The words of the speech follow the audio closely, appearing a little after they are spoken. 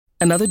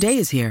Another day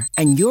is here,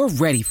 and you're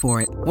ready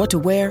for it. What to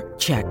wear?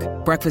 Check.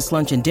 Breakfast,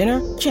 lunch, and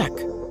dinner? Check.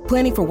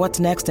 Planning for what's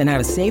next and how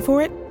to save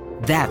for it?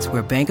 That's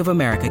where Bank of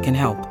America can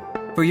help.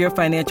 For your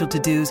financial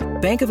to-dos,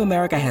 Bank of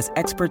America has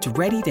experts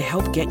ready to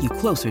help get you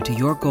closer to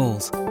your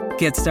goals.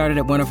 Get started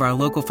at one of our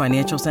local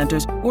financial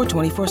centers or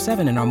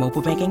 24/7 in our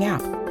mobile banking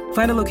app.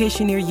 Find a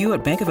location near you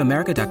at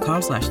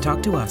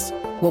bankofamerica.com/talktous.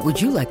 What would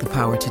you like the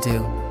power to do?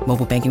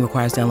 Mobile banking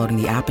requires downloading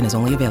the app and is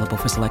only available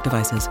for select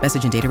devices.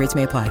 Message and data rates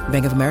may apply.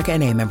 Bank of America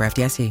N.A., member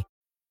FDIC.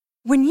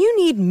 When you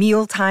need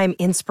mealtime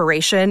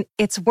inspiration,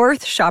 it's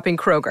worth shopping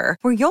Kroger,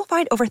 where you'll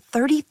find over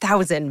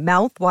 30,000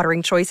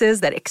 mouth-watering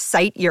choices that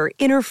excite your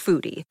inner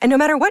foodie. And no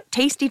matter what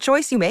tasty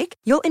choice you make,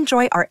 you'll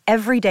enjoy our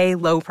everyday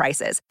low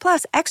prices,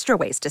 plus extra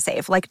ways to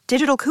save, like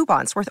digital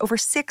coupons worth over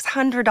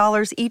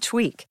 $600 each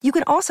week. You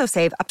can also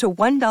save up to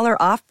 $1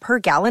 off per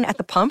gallon at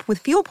the pump with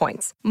fuel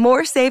points.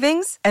 More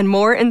savings and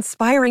more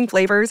inspiring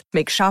flavors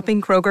make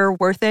shopping Kroger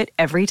worth it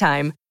every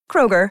time.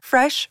 Kroger,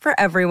 fresh for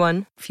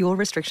everyone. Fuel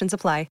restrictions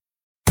apply.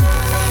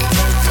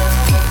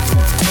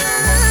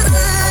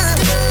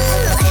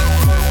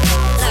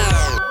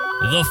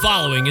 The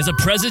following is a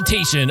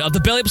presentation of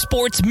the Belly Up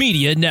Sports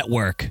Media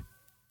Network.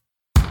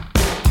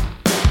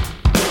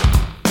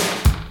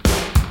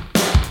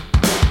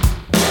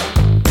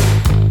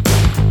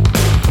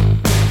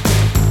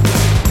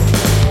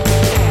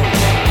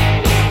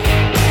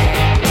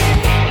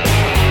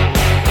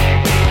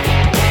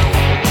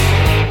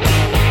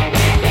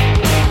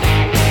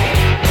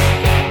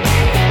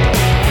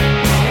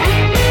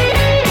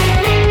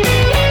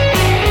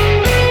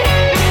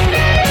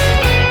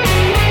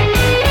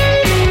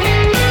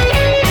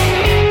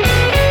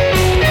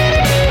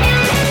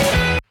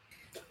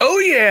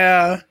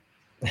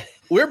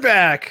 We're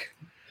back.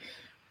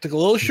 Took a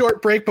little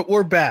short break, but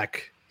we're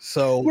back.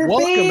 So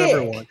welcome,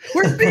 everyone.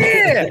 We're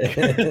back.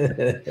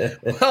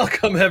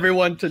 Welcome,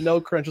 everyone, to No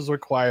Credentials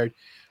Required,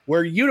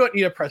 where you don't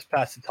need a press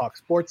pass to talk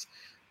sports.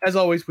 As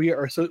always, we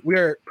are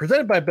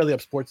presented by Belly Up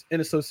Sports in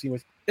association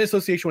with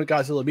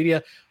Godzilla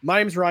Media. My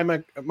name is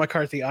Ryan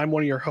McCarthy. I'm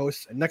one of your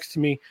hosts, and next to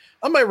me,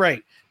 on my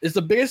right, is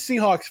the biggest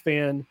Seahawks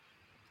fan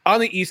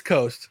on the East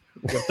Coast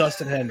with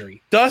Dustin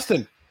Henry.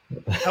 Dustin,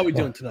 how are we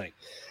doing tonight?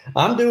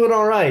 I'm doing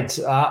all right.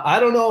 I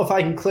don't know if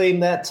I can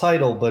claim that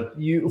title, but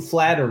you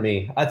flatter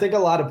me. I think a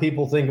lot of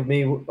people think of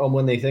me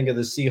when they think of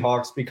the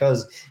Seahawks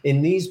because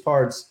in these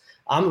parts,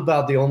 I'm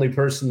about the only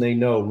person they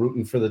know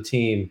rooting for the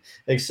team,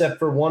 except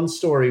for one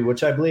story,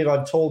 which I believe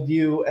I've told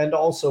you and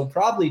also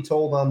probably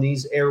told on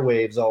these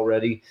airwaves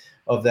already,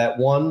 of that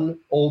one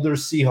older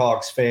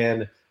Seahawks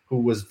fan who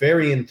was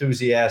very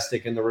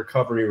enthusiastic in the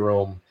recovery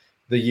room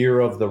the year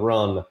of the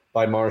run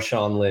by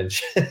Marshawn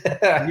Lynch.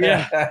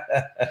 Yeah,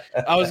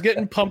 I was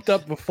getting pumped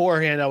up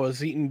beforehand. I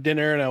was eating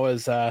dinner and I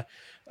was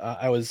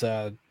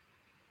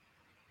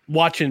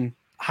watching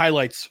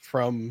highlights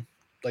from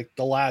like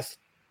the last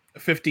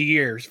 50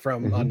 years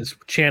from on this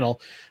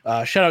channel.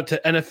 Shout out to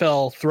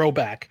NFL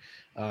Throwback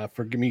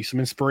for giving me some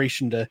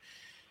inspiration to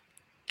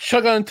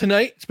chug on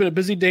tonight. It's been a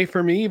busy day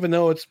for me, even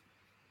though it's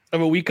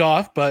of a week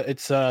off, but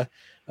it's but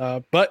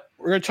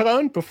we're gonna chug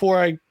on before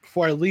I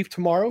leave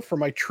tomorrow for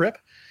my trip.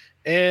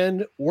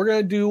 And we're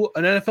going to do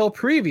an NFL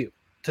preview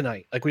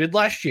tonight, like we did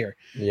last year.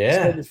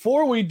 Yeah. So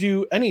before we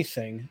do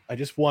anything, I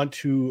just want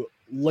to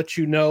let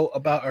you know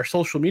about our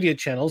social media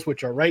channels,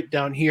 which are right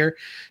down here.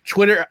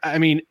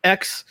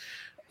 X,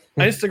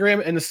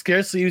 Instagram, and the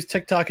scarcely used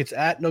TikTok. It's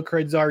at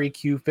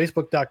NoCredsREQ,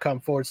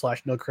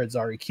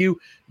 Facebook.com/NoCredsREQ,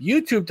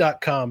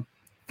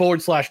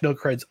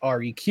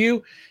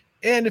 YouTube.com/NoCredsREQ.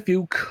 And if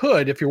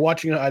you're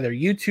watching on either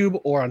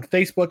YouTube or on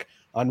Facebook,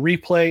 on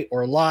replay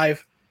or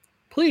live,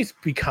 please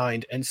be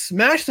kind and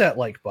smash that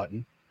like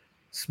button.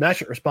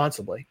 Smash it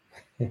responsibly.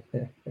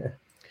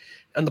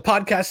 On the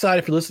podcast side,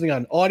 if you're listening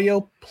on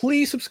audio,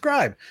 please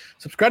subscribe.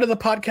 Subscribe to the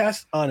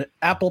podcast on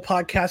Apple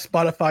Podcasts,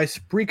 Spotify,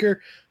 Spreaker,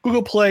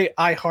 Google Play,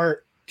 iHeart,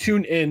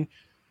 TuneIn,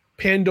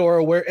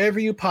 Pandora, wherever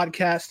you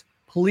podcast.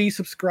 Please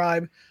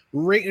subscribe,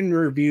 rate and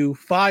review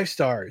 5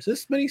 stars.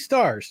 This many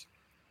stars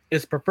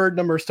is preferred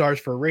number of stars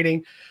for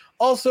rating.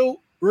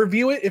 Also,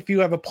 review it if you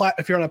have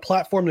if you're on a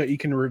platform that you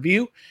can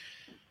review.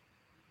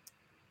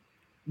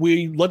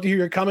 We love to hear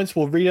your comments.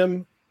 We'll read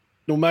them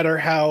no matter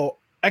how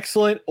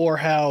excellent or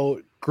how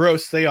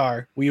gross they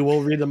are. We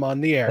will read them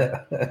on the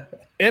air.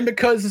 And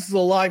because this is a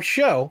live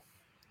show,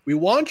 we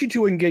want you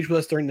to engage with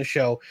us during the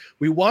show.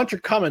 We want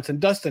your comments. And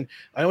Dustin,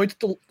 I know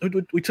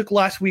we took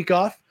last week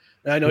off.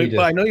 And I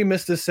know you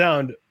missed this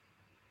sound,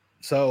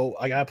 so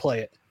I gotta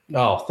play it.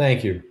 Oh,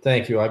 thank you.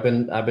 I've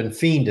been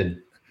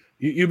fiending.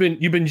 You've been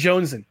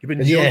jonesing. You've been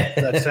jonesing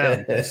for that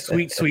sound. That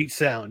sweet, sweet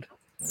sound.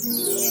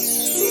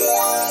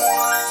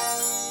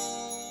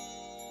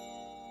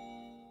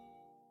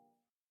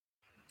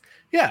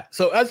 Yeah,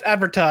 so as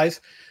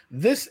advertised,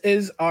 this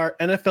is our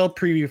NFL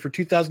preview for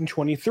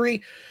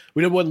 2023.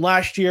 We did one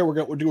last year. We're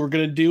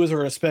going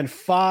to spend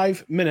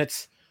 5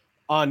 minutes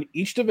on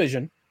each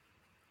division.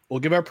 We'll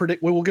give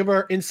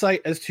our insight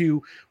as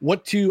to I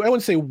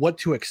wouldn't say what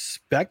to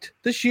expect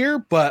this year,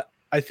 but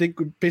I think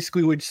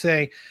basically we'd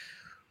say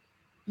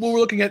we're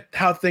looking at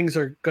how things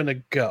are going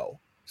to go.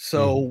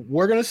 So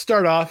we're going to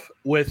start off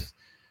with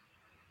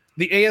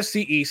the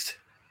AFC East.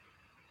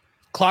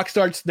 Clock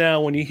starts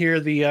now. When you hear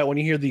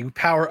the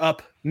power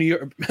up New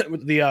York,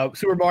 the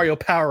Super Mario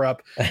power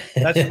up,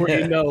 that's where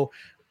you know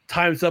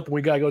time's up and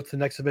we got to go to the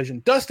next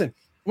division. Dustin,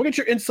 we'll get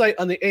your insight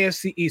on the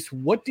AFC East.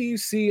 What do you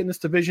see in this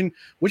division?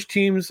 Which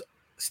teams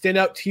stand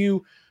out to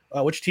you?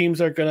 Which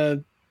teams are going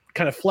to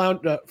kind of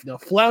flounder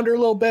a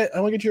little bit? I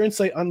want to get your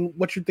insight on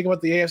what you think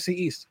about the AFC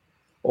East.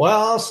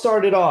 Well, I'll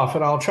start it off,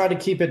 and I'll try to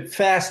keep it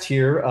fast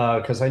here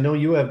because I know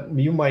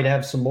you might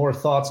have some more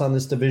thoughts on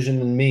this division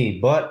than me.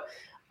 But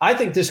I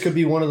think this could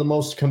be one of the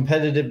most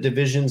competitive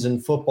divisions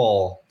in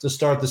football to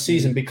start the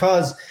season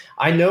because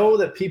I know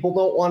that people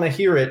don't want to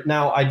hear it.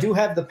 Now, I do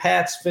have the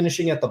Pats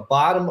finishing at the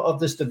bottom of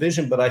this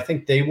division, but I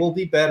think they will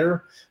be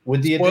better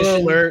with the addition.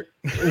 Spoiler alert.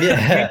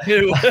 Yeah.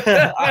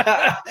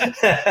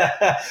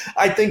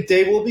 I think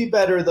they will be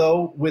better,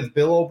 though, with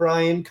Bill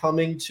O'Brien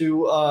coming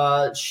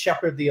to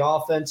shepherd the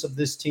offense of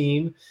this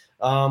team.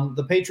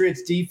 The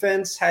Patriots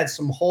defense had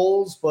some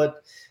holes,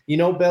 but you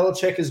know,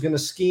 Belichick is going to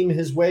scheme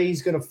his way.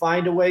 He's going to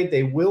find a way.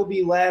 They will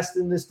be last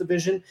in this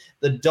division.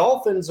 The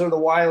Dolphins are the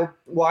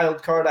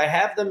wild card. I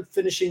have them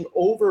finishing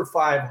over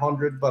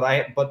 500,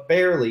 but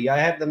barely. I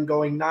have them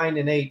going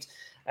 9-8,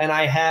 and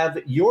I have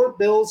your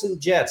Bills and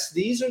Jets.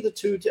 These are the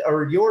two,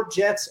 or your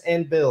Jets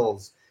and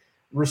Bills,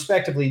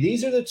 respectively.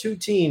 These are the two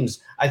teams.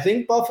 I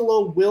think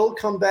Buffalo will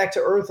come back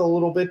to earth a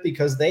little bit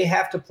because they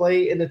have to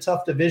play in a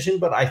tough division,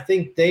 but I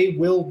think they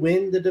will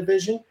win the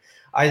division.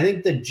 I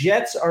think the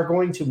Jets are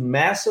going to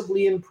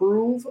massively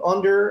improve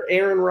under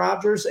Aaron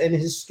Rodgers and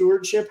his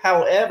stewardship.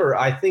 However,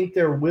 I think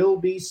there will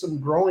be some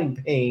growing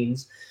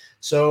pains.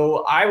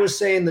 So I was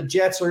saying the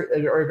Jets are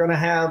going to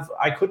have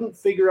 – I couldn't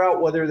figure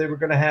out whether they were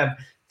going to have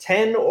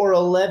 10 or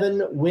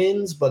 11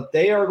 wins, but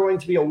they are going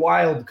to be a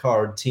wild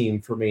card team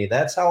for me.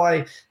 That's how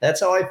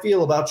I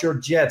feel about your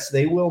Jets.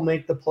 They will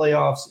make the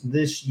playoffs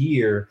this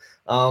year.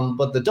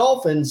 But the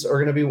Dolphins are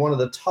going to be one of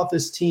the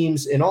toughest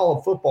teams in all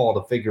of football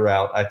to figure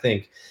out, I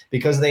think,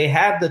 because they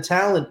have the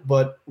talent,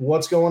 but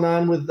what's going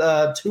on with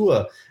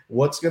Tua?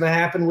 What's going to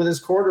happen with his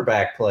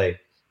quarterback play?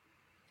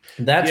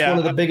 That's one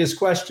of the biggest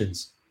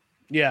questions.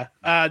 Yeah.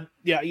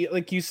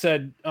 Like you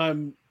said,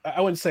 I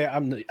wouldn't say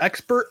I'm the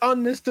expert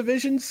on this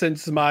division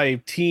since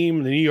my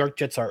team, the New York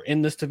Jets, are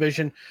in this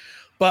division,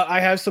 but I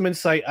have some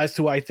insight as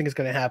to what I think is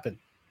going to happen.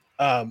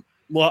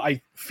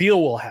 I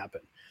feel will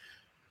happen.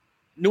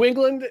 New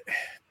England,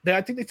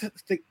 I think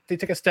they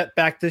take a step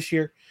back this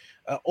year,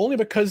 only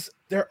because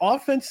their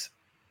offense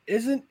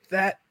isn't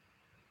that.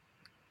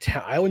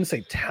 I wouldn't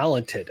say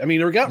talented. I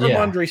mean, we got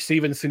Ramondre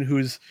Stevenson,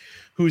 who's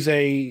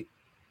a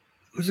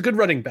good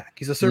running back.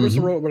 He's a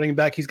serviceable running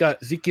back. He's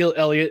got Ezekiel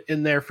Elliott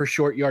in there for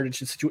short yardage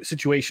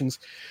situations.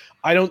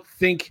 I don't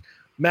think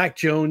Mac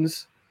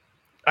Jones.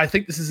 I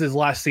think this is his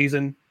last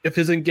season. If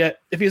he doesn't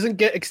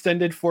get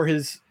extended after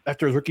his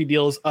rookie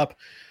deal is up,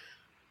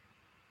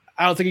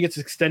 I don't think he gets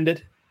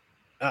extended.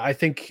 I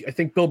think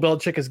Bill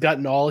Belichick has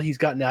gotten all he's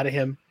gotten out of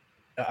him,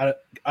 out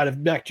of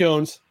Mac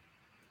Jones,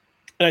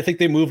 and I think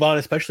they move on,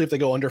 especially if they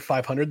go under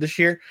 500 this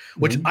year,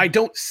 which I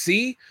don't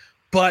see,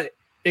 but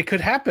it could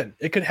happen.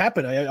 It could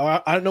happen.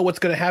 I don't know what's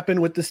going to happen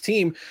with this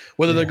team,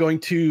 whether they're going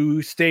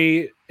to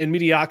stay in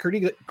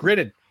mediocrity.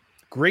 Granted,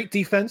 great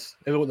defense,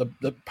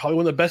 probably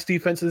one of the best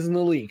defenses in the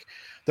league.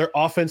 Their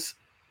offense,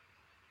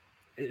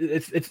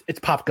 it's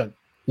pop gun.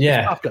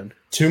 Yeah, Top Gun.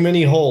 Too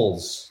many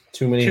holes. Way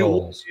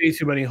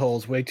too many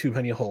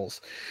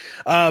holes.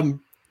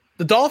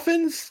 The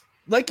Dolphins,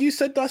 like you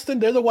said, Dustin,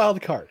 they're the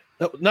wild card.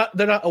 They're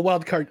not a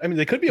wild card. I mean,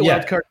 they could be a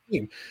wild card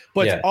team,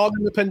 but it's all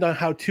going to depend on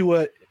how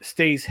Tua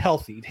stays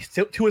healthy.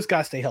 Tua's got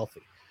to stay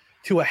healthy.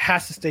 Tua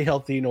has to stay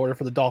healthy in order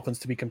for the Dolphins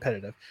to be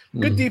competitive.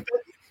 Good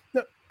defense,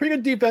 pretty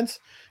good defense,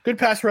 good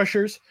pass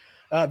rushers.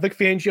 Vic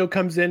Fangio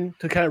comes in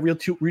to kind of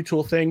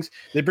retool things.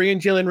 They bring in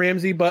Jalen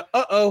Ramsey, but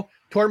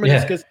torn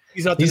meniscus.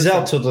 He's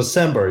out till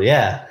December.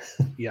 Yeah.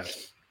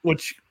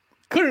 Which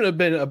couldn't have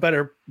been a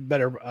better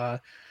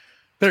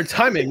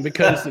timing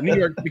because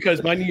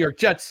my New York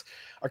Jets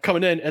are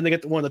coming in and they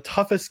get one of the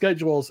toughest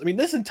schedules. I mean,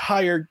 this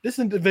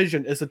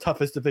division is the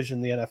toughest division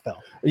in the NFL.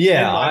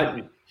 Yeah.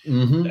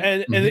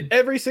 And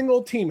every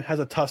single team has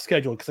a tough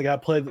schedule because they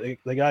got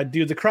to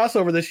do the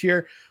crossover this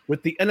year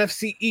with the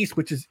NFC East,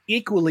 which is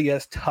equally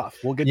as tough.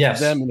 We'll get to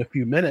them in a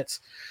few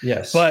minutes.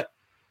 Yes.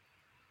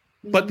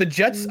 But the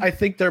Jets, I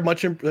think they're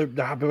much improved.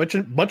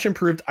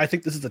 I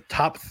think this is a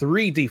top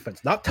 3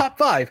 defense, not top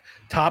 5,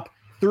 top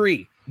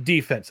 3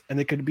 defense, and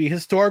they could be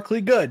historically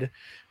good.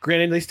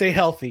 Granted, they stay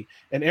healthy,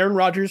 and Aaron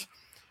Rodgers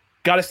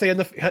got to stay on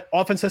the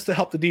offense has to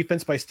help the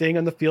defense by staying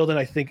on the field, and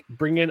I think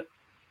bringing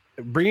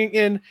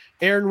in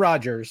Aaron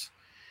Rodgers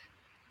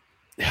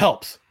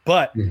helps.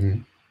 But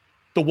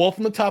the wolf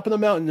on the top of the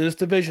mountain in this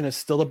division is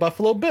still the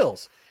Buffalo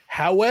Bills.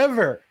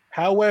 However,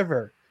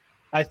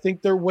 I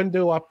think their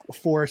window up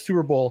for a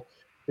Super Bowl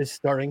is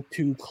starting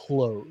to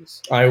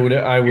close. I would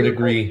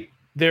agree.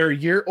 They're a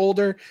year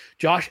older.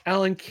 Josh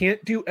Allen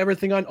can't do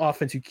everything on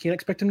offense. You can't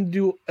expect him to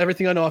do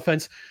everything on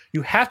offense.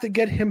 You have to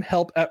get him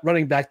help at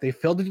running back. They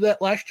failed to do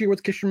that last year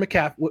with Christian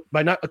McCaffrey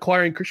by not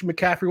acquiring Christian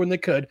McCaffrey when they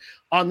could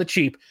on the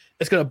cheap.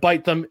 It's going to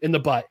bite them in the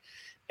butt.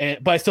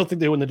 But I still think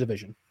they win the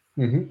division.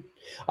 Mm-hmm.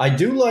 I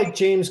do like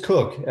James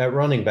Cook at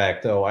running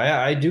back, though.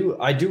 I do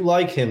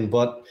like him,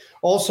 but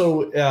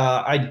also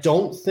I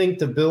don't think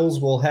the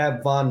Bills will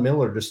have Von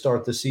Miller to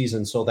start the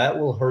season, so that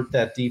will hurt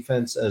that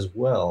defense as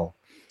well.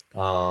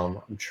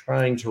 I'm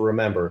trying to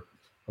remember.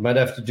 I might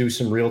have to do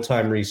some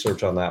real-time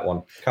research on that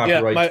one.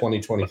 Copyright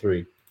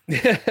 2023.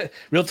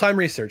 Real-time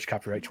research,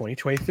 copyright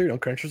 2023. No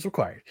credentials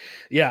required.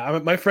 Yeah,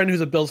 my friend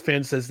who's a Bills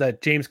fan says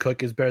that James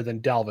Cook is better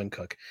than Dalvin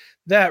Cook.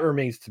 That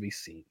remains to be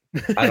seen.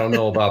 I don't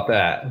know about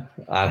that.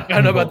 I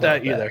don't know about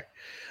that either.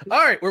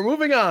 All right, we're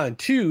moving on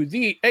to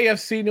the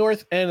AFC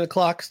North, and the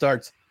clock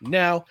starts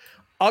now.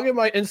 I'll give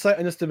my insight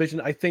on this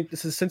division. I think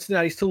this is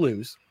Cincinnati's to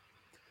lose.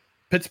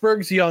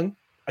 Pittsburgh's young.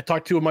 I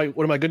talked to one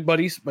of my good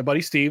buddies, my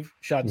buddy Steve.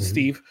 Shout out to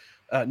Steve.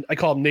 I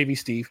call him Navy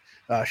Steve.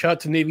 Shout out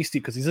to Navy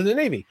Steve because he's in the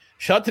Navy.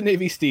 Shout out to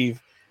Navy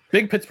Steve.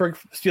 Big Pittsburgh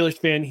Steelers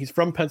fan. He's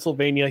from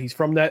Pennsylvania. He's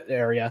from that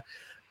area.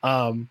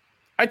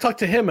 I talked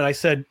to him and I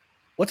said,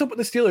 what's up with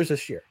the Steelers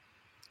this year?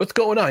 What's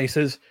going on? He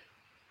says,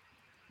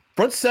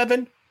 front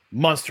seven,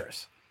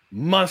 monsters.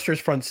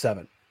 Monsters front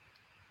seven.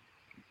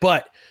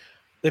 But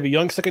they have a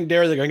young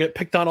secondary. They're going to get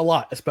picked on a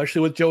lot, especially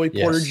with Joey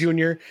Porter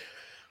Jr.,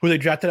 who they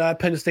drafted out of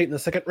Penn State in the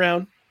second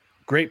round.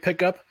 Great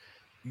pickup.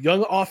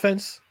 Young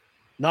offense.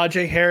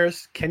 Najee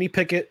Harris, Kenny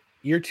Pickett,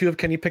 year 2 of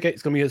Kenny Pickett.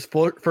 It's going to be his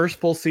first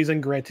full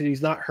season. Granted,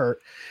 he's not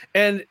hurt.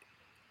 And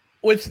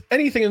with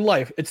anything in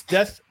life, it's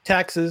death,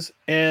 taxes,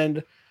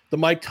 and the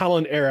Mike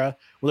Tomlin era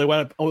where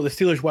the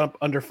Steelers went up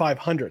under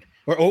 500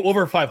 or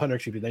over 500.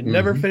 Excuse me. They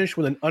never finished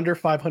with an under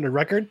 500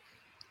 record.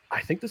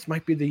 I think this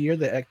might be the year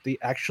that they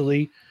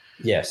actually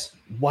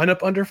wind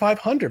up under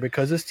 500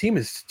 because this team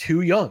is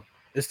too young.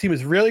 This team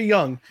is really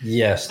young.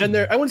 Yes. And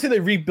I wouldn't say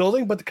they're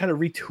rebuilding, but they're kind of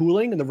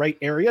retooling in the right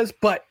areas,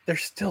 but they're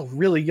still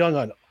really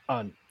young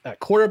on at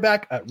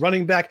quarterback, at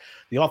running back,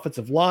 the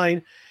offensive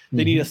line.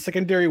 They need a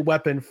secondary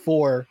weapon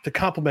to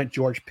complement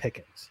George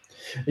Pickens.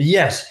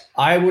 Yes,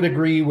 I would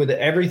agree with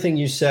everything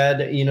you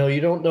said. You know,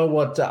 you don't know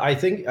what I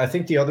think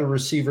the other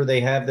receiver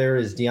they have there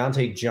is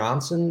Deontay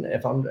Johnson.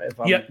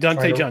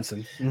 Deontay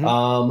Johnson.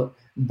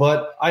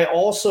 But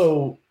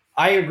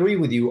I agree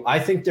with you. I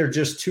think they're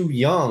just too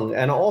young,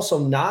 and also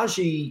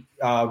Najee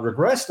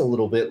regressed a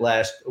little bit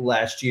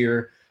last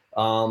year.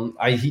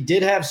 He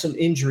did have some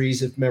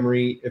injuries, if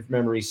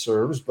memory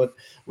serves, but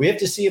we have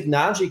to see if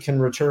Najee can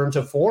return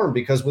to form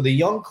because with a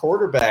young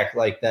quarterback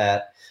like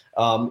that,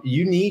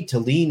 you need to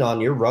lean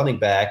on your running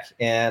back.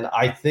 And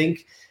I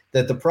think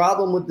that the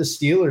problem with the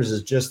Steelers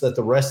is just that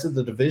the rest of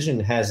the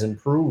division has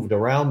improved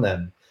around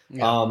them.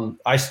 Yeah.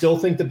 I still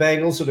think the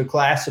Bengals are the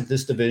class of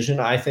this division.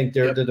 I think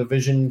they're the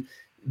division.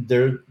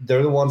 They're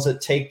the ones that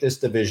take this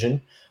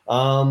division.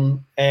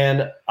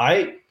 And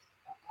I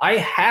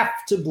have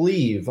to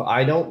believe,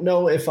 I don't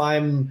know if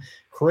I'm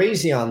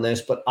crazy on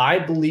this, but I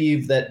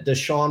believe that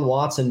Deshaun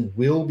Watson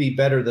will be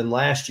better than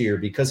last year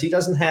because he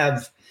doesn't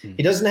have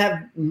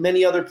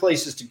many other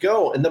places to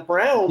go. And the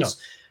Browns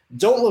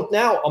don't look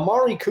now.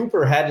 Amari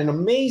Cooper had an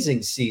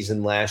amazing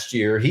season last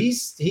year.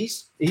 He's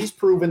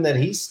proven that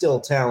he's still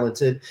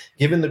talented,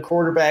 given the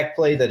quarterback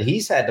play that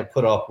he's had to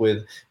put up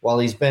with while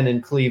he's been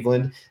in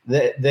Cleveland.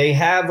 They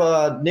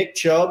have Nick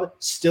Chubb,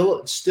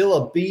 still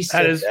a beast.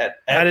 Had his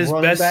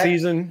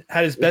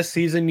best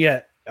season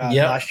yet.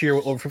 Last year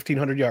with over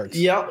 1,500 yards.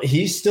 Yeah,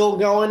 he's still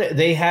going.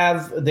 They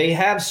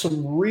have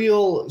some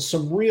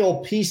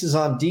real pieces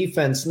on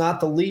defense, not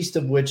the least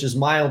of which is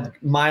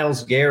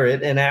Myles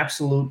Garrett, an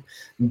absolute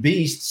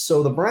beast.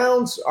 So the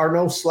Browns are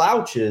no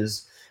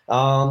slouches.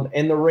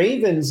 And the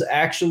Ravens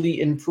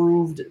actually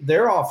improved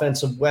their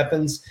offensive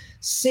weapons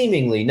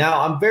seemingly.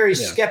 Now, I'm very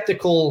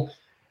skeptical.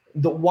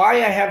 Why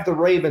I have the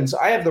Ravens.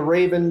 I have the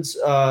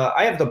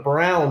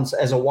Browns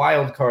as a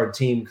wild card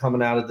team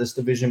coming out of this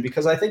division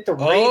because I think the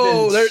Ravens.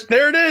 Oh,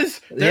 there it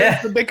is.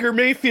 There's the Baker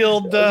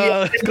Mayfield,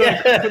 the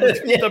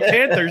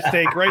Panthers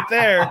take right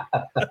there.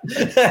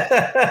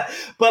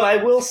 But I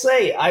will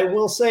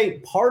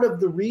say, part of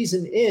the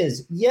reason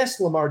is yes,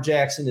 Lamar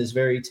Jackson is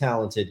very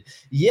talented.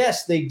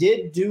 Yes, they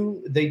did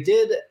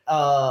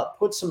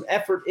put some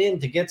effort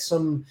in to get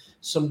some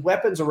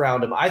weapons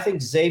around him. I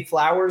think Zay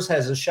Flowers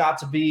has a shot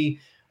to be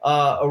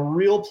a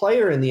real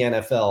player in the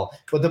NFL.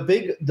 But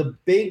the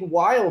big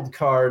wild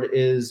card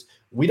is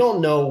we don't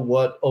know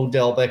what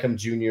Odell Beckham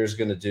Jr. is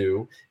going to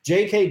do.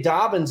 J.K.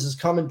 Dobbins is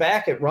coming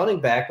back at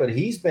running back, but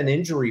he's been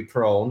injury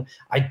prone.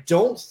 I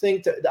don't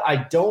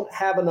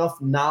have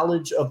enough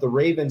knowledge of the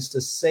Ravens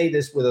to say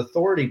this with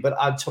authority,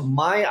 but to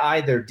my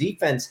eye, their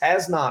defense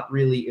has not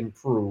really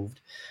improved.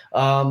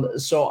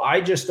 So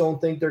I just don't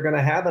think they're going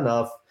to have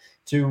enough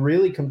to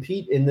really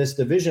compete in this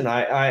division.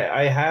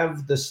 I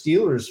have the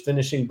Steelers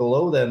finishing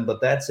below them, but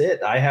that's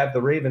it. I have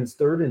the Ravens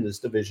third in this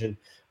division.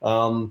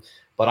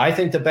 But I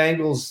think the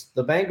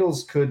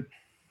Bengals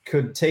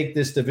could take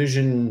this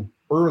division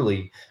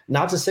early.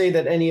 Not to say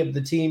that any of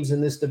the teams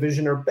in this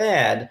division are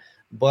bad,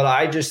 but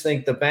I just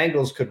think the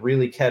Bengals could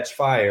really catch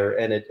fire,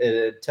 and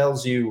it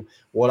tells you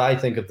what I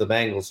think of the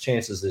Bengals'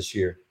 chances this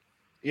year.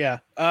 Yeah.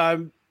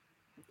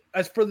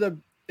 As for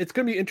it's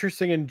going to be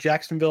interesting in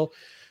Jacksonville.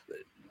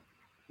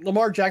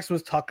 Lamar Jackson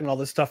was talking all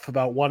this stuff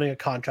about wanting a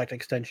contract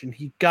extension.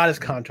 He got his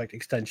contract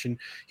extension.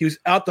 He was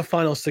out the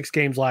final 6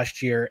 games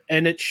last year,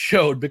 and it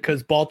showed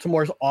because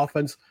Baltimore's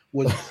offense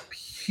was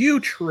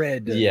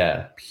putrid. Putrid.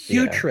 Yeah.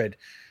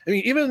 I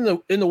mean,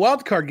 even in the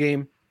wild card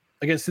game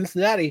against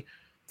Cincinnati,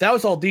 that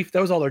was all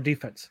their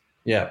defense.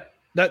 Yeah.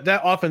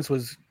 That offense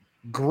was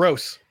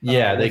gross.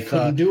 Yeah, they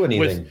couldn't do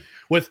anything.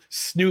 With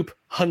Snoop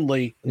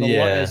Hundley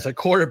as a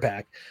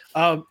quarterback.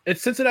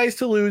 It's Cincinnati's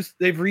to lose.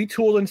 They've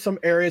retooled in some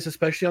areas,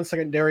 especially on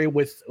secondary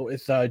with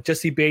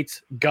Jesse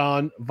Bates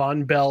gone.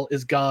 Von Bell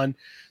is gone.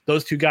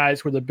 Those 2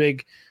 guys were the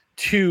big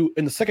 2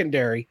 in the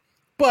secondary.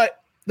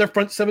 But their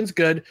front 7's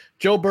good.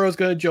 Joe Burrow's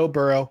going to Joe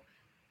Burrow.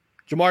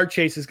 Jamar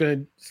Chase is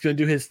going to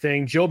do his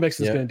thing. Joe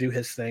Mixon's going to do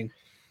his thing.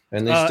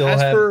 And they still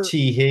have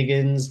T.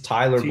 Higgins,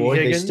 Tyler Boyd.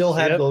 They still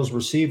have those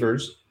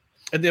receivers.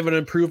 And they have an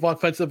improved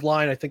offensive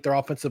line. I think their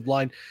offensive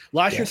line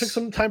last year took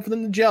some time for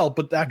them to gel,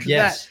 but after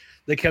that,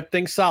 they kept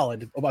things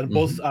solid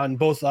on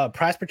both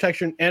pass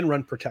protection and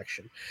run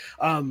protection.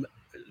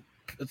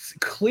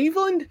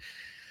 Cleveland,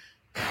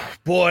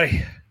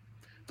 boy,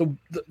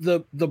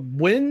 the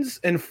wins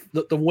and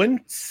the win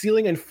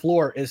ceiling and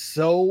floor is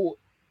so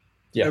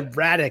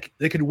erratic.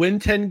 They could win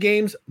 10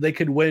 games. They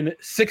could win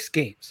 6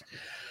 games.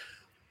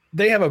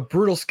 They have a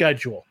brutal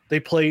schedule. They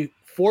play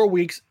 4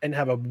 weeks and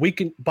have a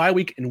bye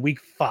week in week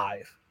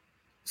 5.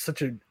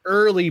 Such an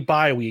early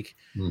bye week.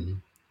 Mm-hmm.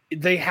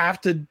 They have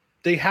to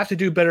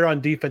do better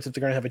on defense if they're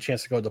going to have a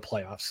chance to go to the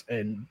playoffs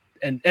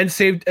and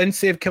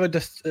save Kevin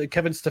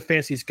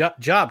Stefanski's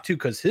job too,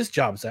 because his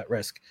job's at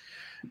risk.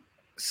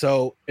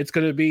 So it's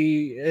going to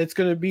be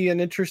an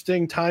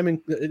interesting time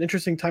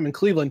in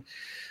Cleveland.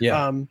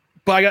 Yeah.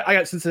 But I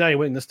got Cincinnati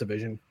winning this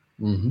division.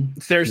 Mm-hmm.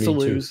 It's theirs to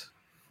lose.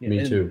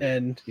 Me too.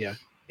 And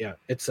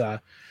it's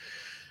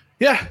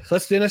Yeah, so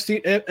that's the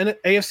NFC and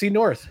AFC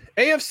North.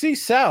 AFC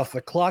South,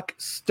 the clock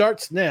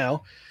starts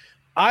now.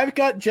 I've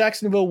got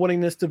Jacksonville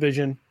winning this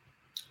division.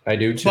 I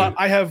do too. But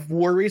I have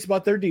worries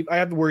about their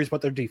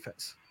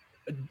defense.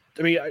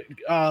 I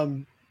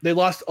mean, they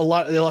lost a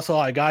lot. They lost a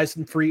lot of guys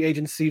in free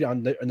agency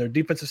on their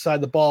defensive side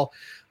of the ball.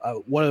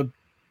 One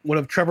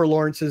of Trevor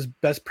Lawrence's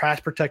best pass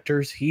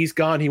protectors, he's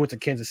gone. He went to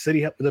Kansas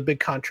City with a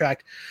big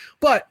contract.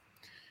 But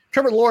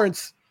Trevor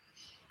Lawrence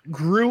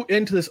grew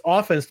into this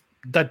offense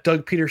that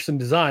Doug Peterson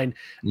designed.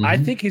 Mm-hmm. I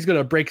think he's going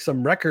to break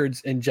some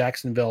records in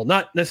Jacksonville,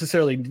 not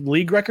necessarily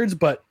league records,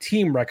 but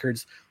team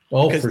records.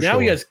 Oh, because now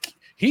sure.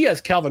 he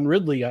has Calvin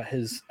Ridley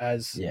as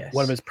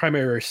one of his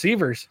primary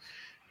receivers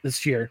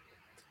this year,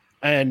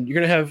 and you're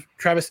going to have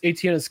Travis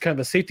Etienne as kind of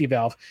a safety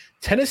valve.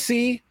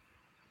 Tennessee,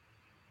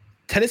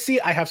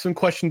 I have some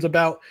questions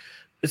about.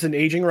 It's an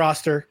aging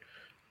roster.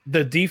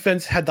 The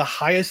defense had the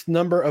highest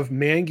number of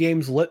man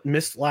games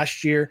missed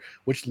last year,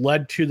 which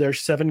led to their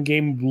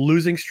 7-game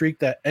losing streak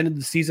that ended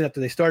the season after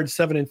they started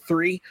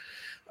 7-3.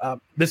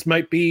 This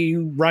might be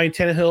Ryan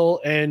Tannehill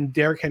and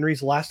Derrick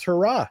Henry's last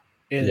hurrah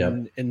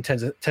in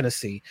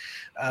Tennessee.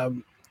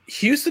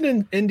 Houston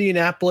and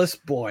Indianapolis,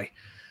 boy.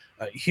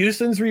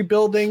 Houston's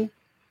rebuilding.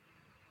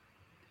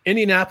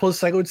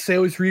 Indianapolis, I would say,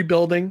 was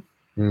rebuilding.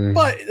 Mm.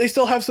 But they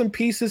still have some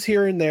pieces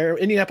here and there.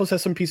 Indianapolis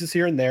has some pieces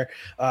here and there.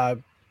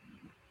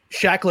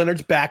 Shaq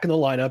Leonard's back in the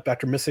lineup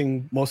after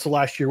missing most of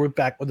last year with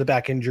the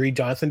back injury.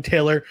 Jonathan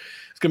Taylor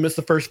is going to miss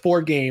the first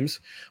 4 games,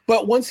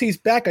 but once he's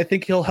back, I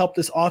think he'll help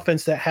this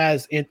offense that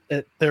has.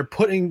 They're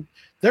putting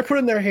their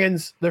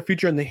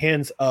future in the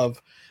hands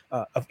of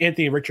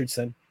Anthony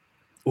Richardson,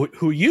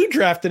 who you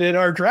drafted in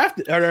our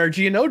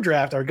GNO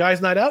draft, our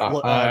Guys Night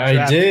Out.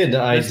 I did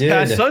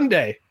past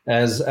Sunday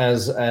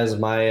as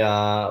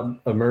my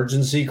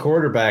emergency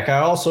quarterback. I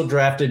also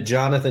drafted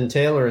Jonathan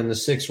Taylor in the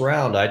 6th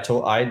round. I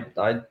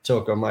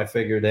took him. I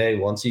figured, hey,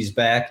 once he's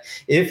back,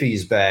 if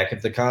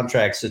the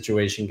contract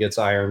situation gets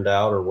ironed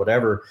out or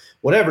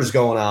whatever's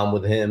going on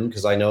with him,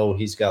 because I know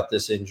he's got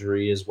this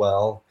injury as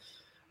well.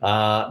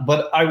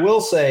 But I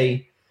will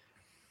say,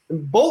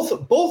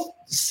 both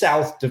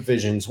South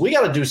divisions, we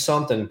got to do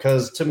something,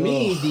 because to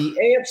me, the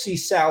AFC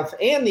South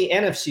and the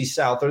NFC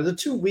South are the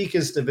 2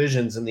 weakest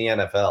divisions in the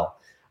NFL.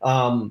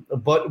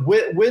 But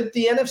with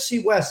the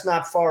NFC West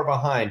not far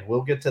behind,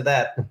 we'll get to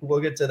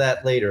that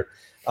later.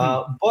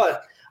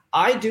 But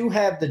I do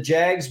have the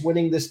Jags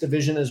winning this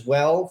division as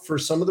well for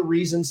some of the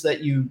reasons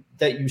that you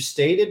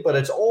stated. But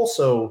it's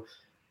also,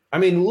 I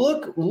mean,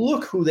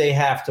 look who they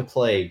have to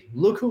play.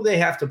 Look who they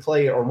have to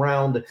play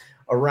around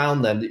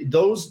them.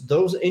 Those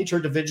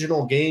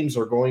interdivisional games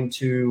are going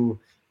to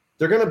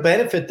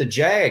benefit the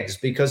Jags,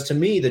 because to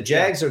me, the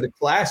Jags are the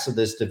class of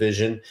this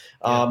division.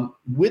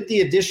 With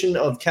the addition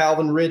of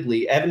Calvin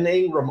Ridley, Evan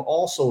Ingram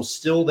also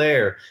still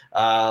there.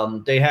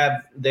 They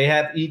have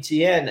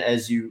ETN,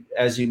 as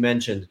you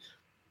mentioned.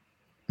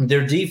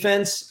 Their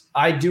defense,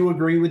 I do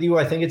agree with you.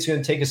 I think it's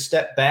going to take a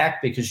step back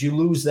because you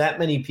lose that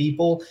many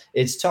people.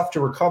 It's tough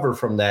to recover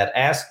from that.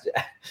 Ask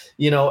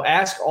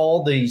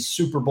all the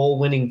Super Bowl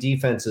winning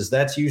defenses.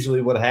 That's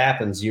usually what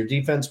happens. Your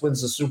defense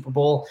wins the Super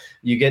Bowl.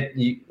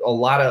 A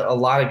lot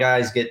of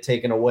guys get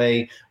taken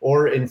away,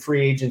 or in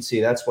free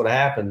agency, that's what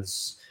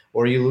happens.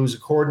 Or you lose a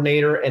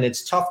coordinator, and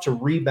it's tough to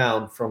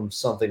rebound from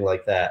something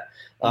like that.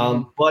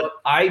 But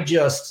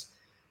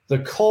the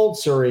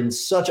Colts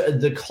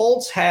the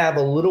Colts have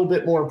a little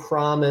bit more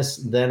promise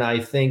than I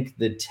think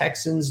the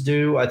Texans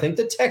do. I think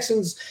the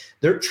Texans,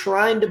 they're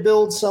trying to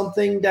build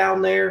something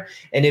down there.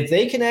 And if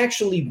they can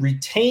actually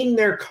retain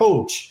their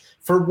coach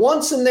for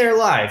once in their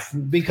life,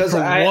 because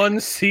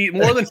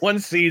more than one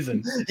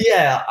season.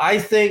 Yeah, I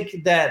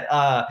think that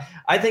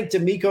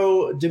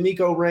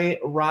DeMeco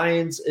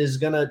Ryans is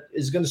gonna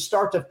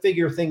start to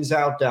figure things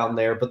out down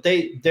there, but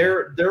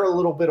they're a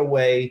little bit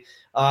away.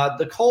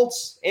 The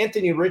Colts,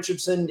 Anthony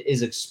Richardson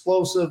is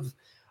explosive.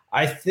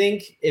 I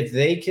think if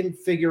they can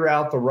figure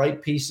out the right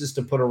pieces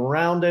to put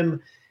around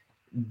him,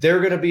 they're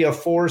going to be a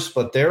force,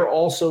 but they're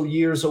also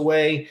years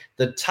away.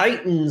 The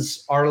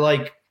Titans are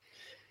like,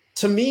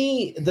 to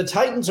me, the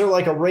Titans are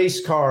like a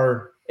race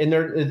car, and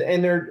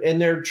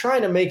they're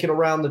trying to make it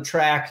around the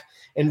track.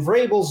 And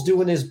Vrabel's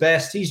doing his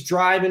best. He's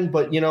driving,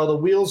 but the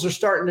wheels are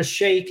starting to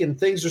shake and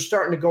things are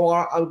starting to go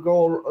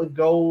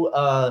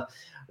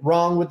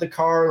wrong with the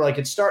car. Like,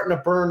 it's starting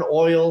to burn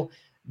oil.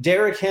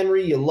 Derrick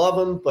Henry, you love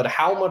him, but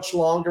how much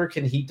longer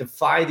can he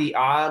defy the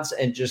odds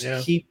and just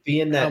keep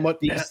being that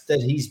beast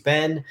that he's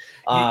been?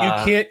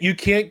 You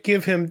can't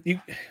give him.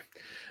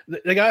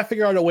 They got to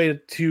figure out a way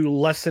to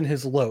lessen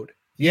his load.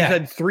 Yeah, he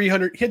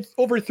had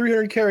over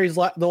 300 carries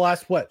the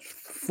last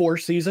 4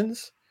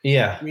 seasons.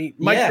 Yeah, I mean,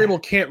 Mike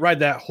Vrabel can't ride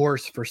that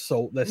horse for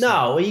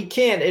No, he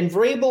can't. And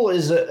Vrabel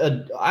is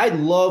I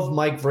love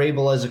Mike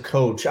Vrabel as a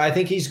coach. I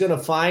think he's going to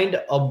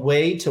find a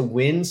way to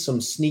win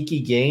some sneaky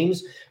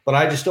games, but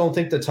I just don't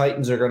think the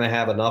Titans are going to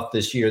have enough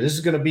this year. This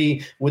is going to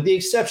be, with the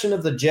exception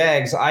of the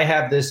Jags, I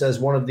have this as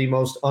one of the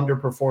most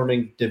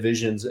underperforming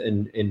divisions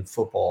in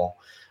football.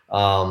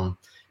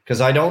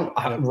 Because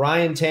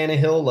Ryan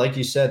Tannehill, like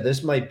you said,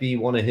 this might be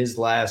one of his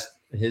last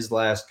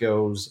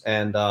goes.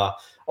 And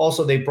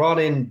also they brought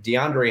in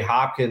DeAndre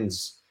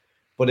Hopkins,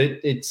 but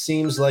it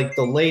seems like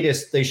the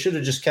latest, they should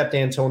have just kept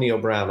Antonio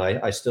Brown.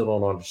 I still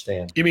don't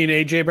understand. You mean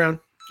A.J. Brown?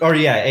 Oh,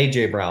 yeah,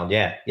 A.J. Brown.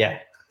 Yeah.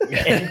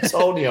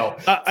 Antonio.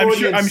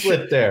 I'm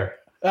slipped there.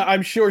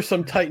 I'm sure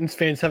some Titans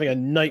fans having a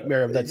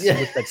nightmare of that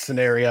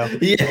scenario.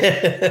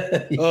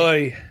 Yeah.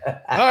 Oy.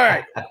 All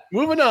right.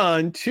 Moving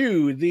on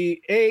to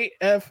the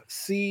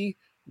AFC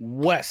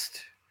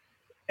West.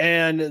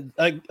 And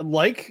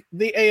like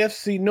the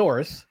AFC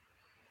North,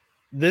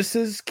 this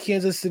is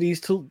Kansas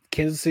City's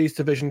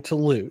division to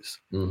lose.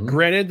 Mm-hmm.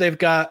 Granted, they've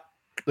got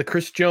the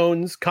Chris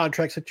Jones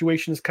contract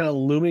situation is kind of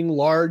looming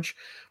large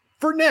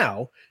for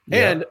now.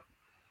 Yeah. And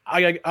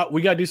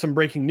we got to do some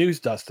breaking news,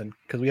 Dustin,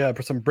 because we have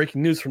some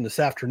breaking news from this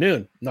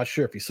afternoon. I'm not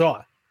sure if you saw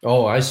it.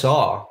 Oh, I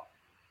saw.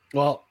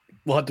 Well,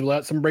 we'll have to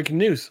let some breaking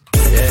news.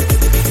 Yeah.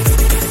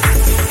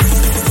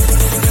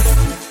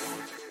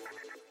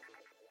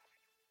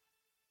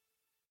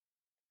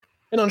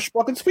 And on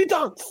Sprocken Sweet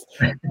Dunks.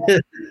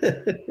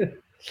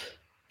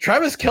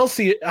 Travis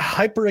Kelce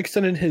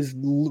hyperextended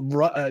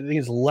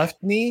his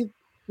left knee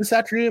this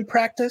afternoon in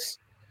practice.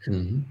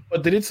 Mm-hmm.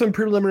 But they did some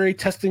preliminary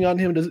testing on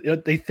him.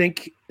 They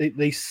think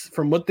they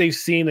from what they've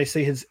seen, they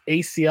say his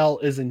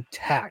ACL is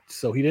intact.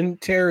 So he didn't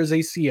tear his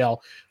ACL,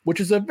 which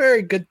is a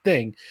very good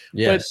thing.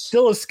 Yes. But it's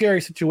still a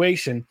scary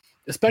situation,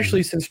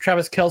 especially since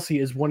Travis Kelce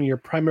is one of your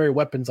primary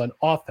weapons on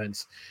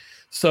offense.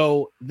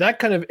 So that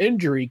kind of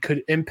injury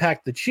could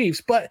impact the Chiefs.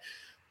 But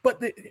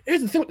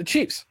here's the thing with the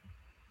Chiefs: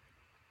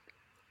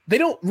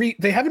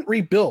 they haven't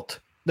rebuilt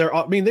their.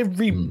 I mean, they've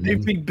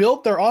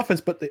rebuilt their offense,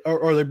 but they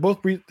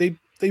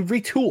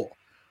retool.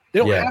 They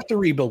don't have to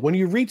rebuild. When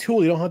you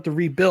retool, you don't have to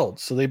rebuild.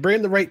 So they bring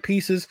in the right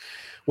pieces,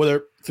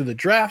 whether through the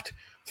draft,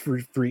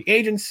 through free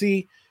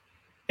agency,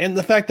 and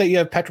the fact that you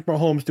have Patrick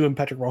Mahomes doing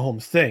Patrick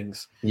Mahomes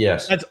things.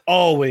 Yes, that's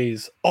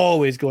always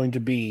going to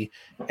be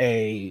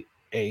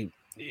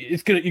you're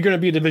going to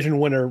be a division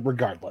winner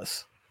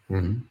regardless.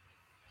 Mm-hmm.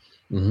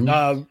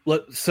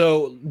 Mm-hmm.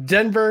 So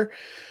Denver,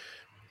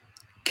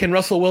 can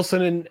Russell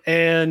Wilson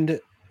and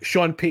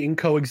Sean Payton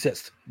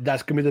coexist?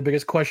 That's going to be the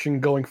biggest question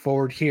going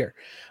forward here.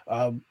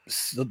 The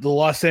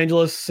Los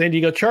Angeles San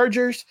Diego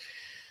Chargers,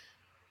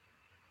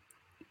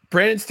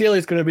 Brandon Staley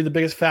is going to be the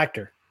biggest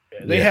factor.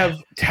 They have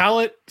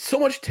talent, so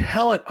much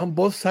talent on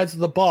both sides of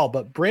the ball,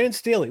 but Brandon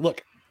Staley,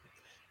 look,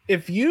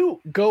 if you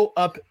go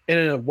up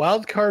in a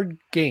wild card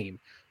game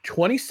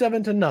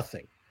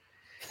 27-0,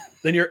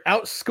 then you're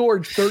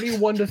outscored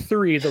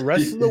 31-3 the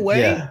rest of the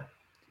way.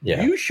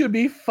 You should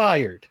be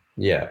fired.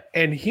 Yeah.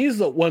 And he's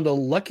one of the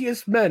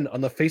luckiest men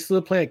on the face of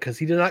the planet because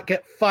he did not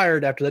get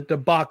fired after that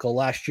debacle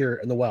last year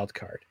in the wild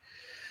card.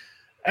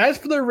 As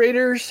for the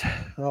Raiders,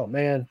 oh,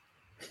 man.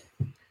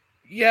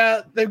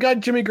 Yeah, they've got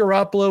Jimmy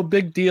Garoppolo,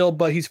 big deal,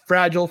 but he's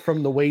fragile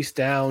from the waist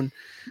down.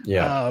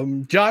 Yeah.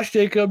 Josh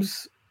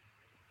Jacobs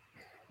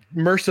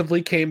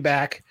mercifully came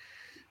back.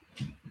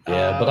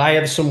 Yeah, but I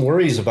have some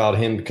worries about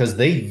him because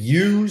they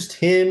used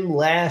him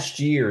last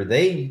year.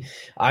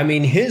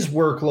 His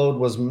workload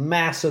was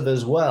massive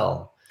as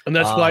well. And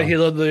that's why he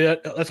led the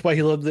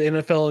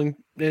NFL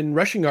in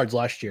rushing yards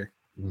last year.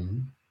 Mm-hmm.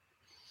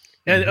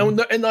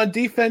 And on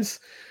defense,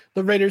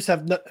 the Raiders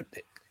have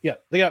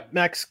they got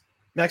Max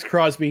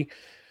Crosby,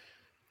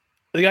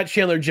 they got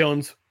Chandler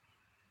Jones.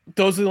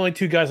 Those are the only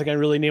two guys I can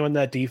really name on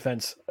that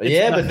defense. But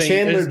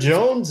Chandler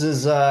Jones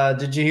is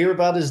did you hear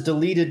about his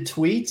deleted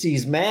tweets?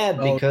 He's mad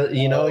because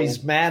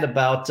he's mad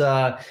about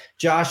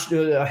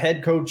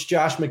head coach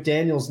Josh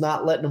McDaniels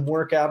not letting him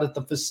work out at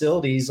the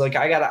facility. He's like,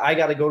 I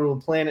gotta go to a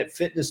Planet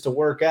Fitness to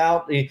work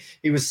out.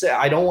 He was saying,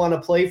 I don't want to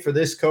play for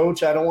this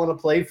coach, I don't want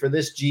to play for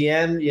this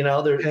GM.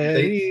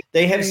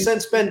 They have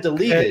since been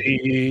deleted.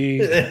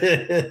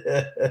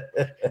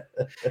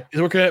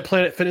 He's working at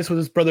Planet Fitness with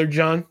his brother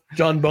John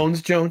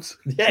Bones Jones.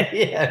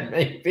 Yeah,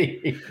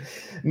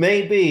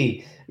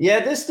 maybe. Yeah,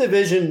 this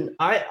division,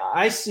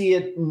 I see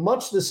it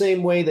much the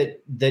same way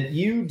that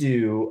you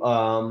do.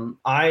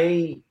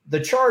 The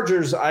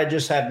Chargers, I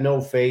just have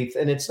no faith,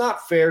 and it's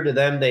not fair to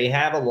them. They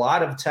have a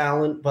lot of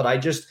talent, but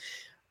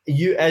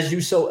as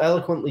you so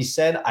eloquently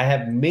said, I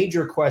have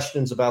major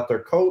questions about their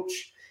coach.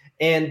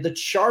 And the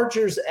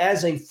Chargers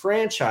as a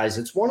franchise,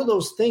 it's one of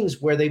those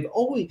things where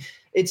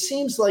it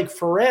seems like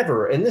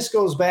forever. And this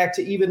goes back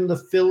to even the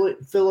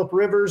Phillip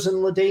Rivers and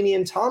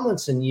LaDainian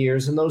Tomlinson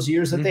years, and those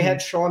years that they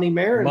had Shawnee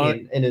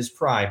Marion in his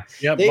prime.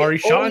 Yeah, Marty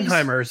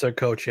Schottenheimer is their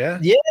coach, yeah.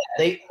 Yeah,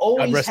 they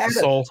always had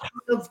a ton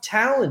of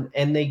talent,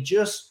 and they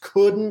just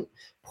couldn't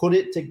put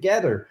it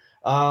together.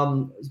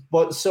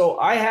 But so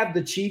I have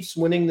the Chiefs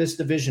winning this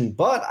division,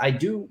 but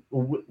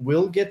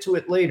we'll get to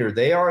it later.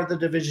 They are the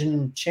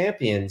division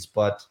champions,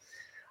 but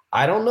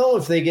I don't know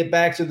if they get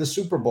back to the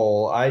Super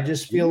Bowl. I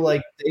just feel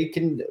like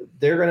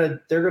they're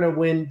gonna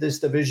win this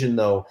division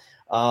though.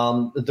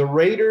 The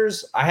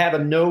Raiders, I have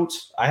a note.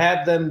 I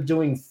have them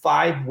doing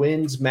 5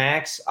 wins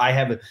max. I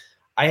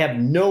have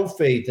no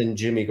faith in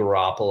Jimmy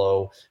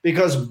Garoppolo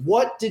because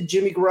what did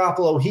Jimmy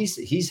Garoppolo?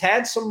 He's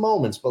had some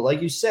moments, but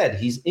like you said,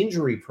 he's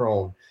injury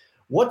prone.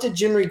 What did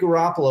Jimmy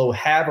Garoppolo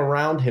have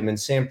around him in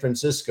San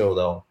Francisco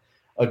though?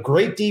 A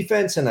great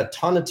defense and a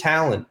ton of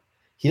talent.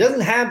 He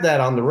doesn't have that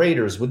on the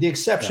Raiders, with the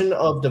exception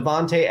of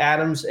Devontae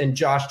Adams and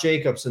Josh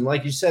Jacobs. And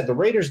like you said, the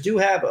Raiders do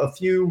have a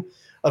few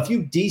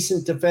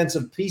decent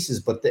defensive pieces,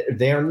 but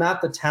they are not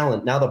the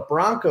talent. Now the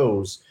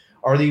Broncos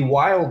are the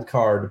wild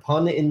card,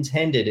 pun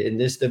intended, in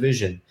this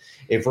division.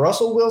 If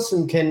Russell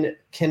Wilson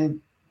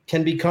can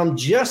become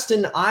just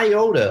an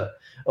iota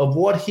of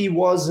what he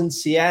was in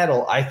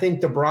Seattle, I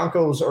think the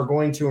Broncos are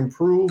going to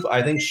improve.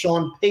 I think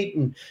Sean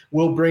Payton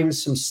will bring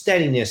some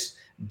steadiness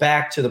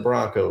back to the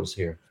Broncos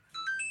here.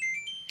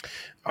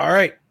 All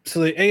right, so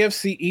the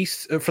AFC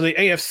East for the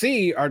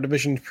AFC, our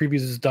division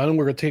previews is done.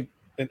 We're going to take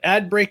an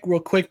ad break real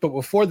quick, but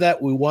before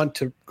that, we want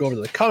to go over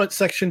to the comment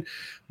section.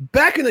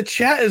 Back in the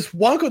chat is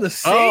Wonko the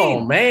Same. Oh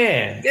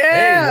man,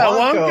 yeah, hey,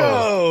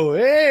 Wonko.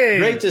 Hey,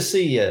 great to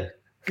see you.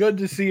 Good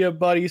to see you,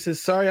 buddy. He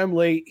says, "Sorry, I'm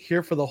late.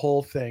 Here for the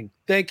whole thing."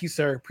 Thank you,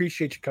 sir.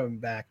 Appreciate you coming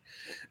back.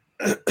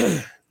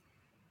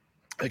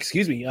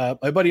 Excuse me,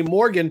 my buddy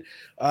Morgan,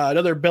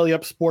 another Belly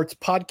Up Sports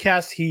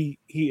podcast. He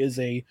is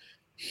a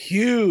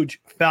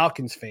huge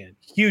Falcons fan.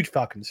 He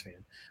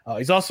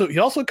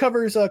also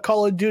covers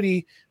Call of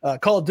Duty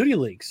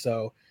League.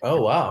 So,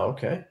 oh wow,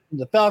 okay.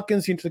 The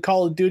Falcons into the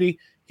Call of Duty,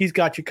 he's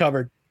got you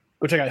covered.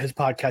 Go check out his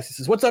podcast. He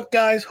says, "What's up,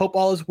 guys? Hope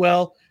all is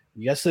well."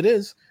 Yes, it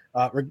is.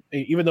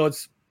 Even though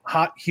it's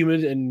hot,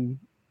 humid, and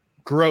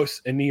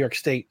gross in New York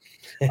State.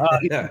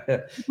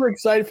 Super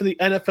excited for the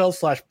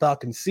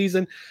NFL/Falcons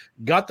season.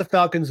 Got the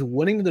Falcons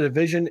winning the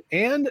division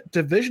and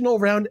divisional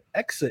round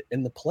exit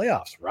in the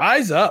playoffs.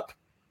 Rise up.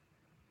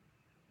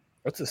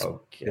 What's this?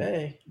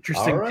 Okay.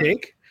 Interesting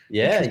take.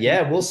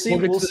 Yeah. We'll see.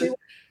 We'll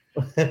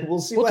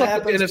see what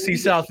happens. NFC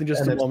South in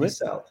just a moment.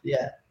 South.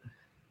 Yeah.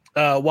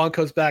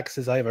 Wonko's back,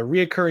 says, "I have a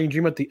reoccurring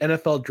dream at the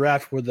NFL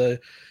draft where the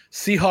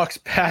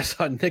Seahawks pass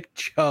on Nick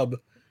Chubb."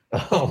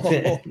 Oh,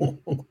 man.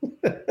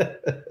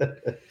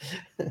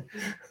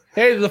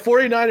 Hey, the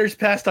 49ers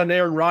passed on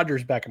Aaron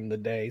Rodgers back in the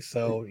day,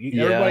 so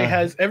everybody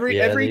has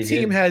every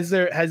team has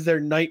their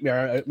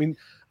nightmare. I mean,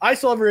 I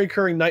still have a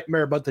recurring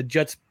nightmare about the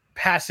Jets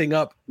passing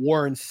up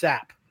Warren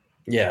Sapp,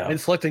 and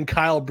selecting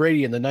Kyle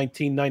Brady in the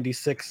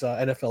 1996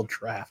 NFL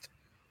draft.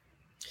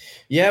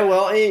 Yeah,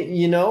 well,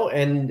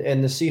 and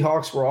the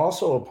Seahawks were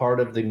also a part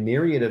of the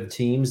myriad of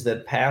teams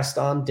that passed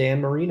on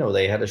Dan Marino.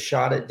 They had a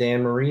shot at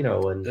Dan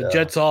Marino, and the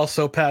Jets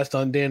also passed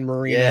on Dan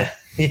Marino.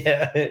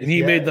 Yeah, and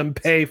he made them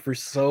pay for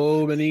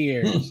so many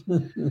years.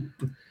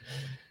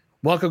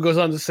 Wonko goes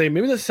on to say,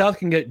 maybe the South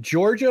can get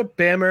Georgia,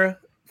 Bama,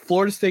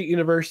 Florida State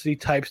University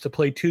types to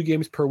play 2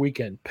 games per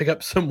weekend. Pick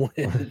up some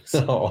wins.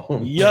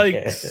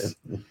 Yikes.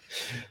 Man.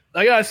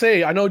 I got to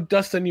say, I know,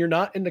 Dustin, you're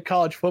not into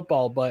college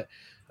football, but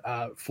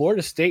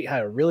Florida State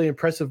had a really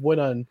impressive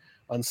win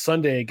on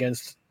Sunday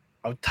against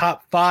a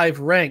top 5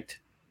 ranked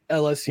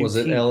LSU Was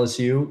team. It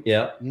LSU?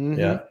 Yeah. Mm-hmm.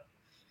 Yeah.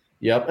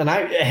 Yep. And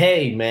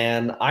hey,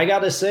 man, I got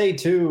to say,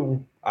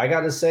 too,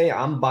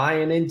 I'm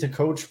buying into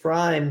Coach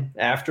Prime.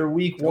 After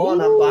week 1,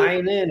 I'm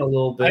buying in a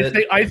little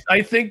bit.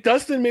 I think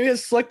Dustin maybe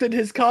has selected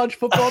his college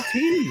football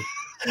team.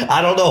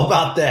 I don't know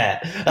about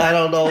that.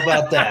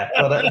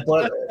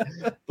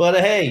 But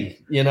hey,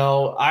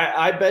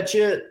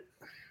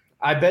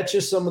 I bet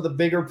you some of the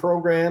bigger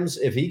programs,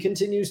 if he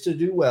continues to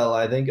do well,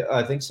 I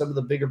think some of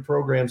the bigger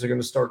programs are going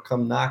to start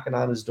come knocking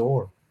on his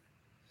door.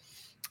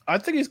 I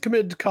think he's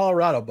committed to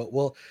Colorado,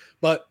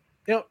 but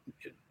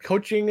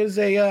coaching is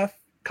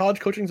college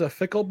coaching is a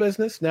fickle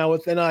business now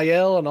with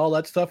NIL and all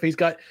that stuff.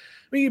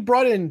 He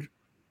brought in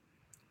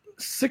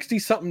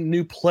 60-something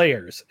new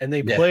players, and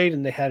they played,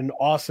 and they had an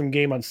awesome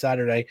game on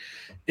Saturday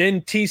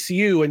in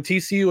TCU, and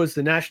TCU was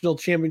the national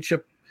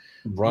championship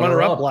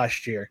runner-up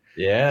last year.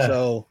 Yeah.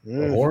 So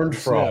Orange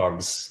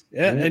Frogs.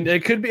 Yeah, and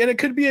it could be,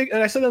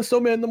 and I said on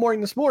Snowman in the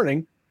morning this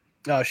morning.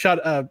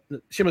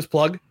 Shameless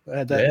plug. I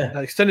had that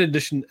extended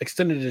edition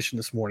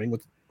this morning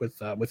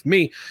with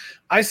me.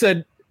 I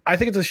said I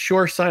think it's a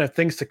sure sign of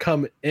things to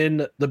come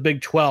in the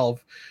Big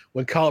 12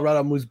 when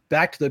Colorado moves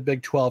back to the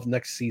Big 12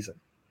 next season.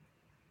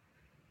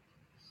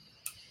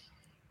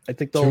 I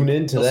think they'll tune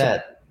into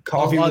that.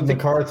 Coffee with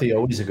McCarthy,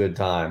 always a good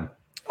time.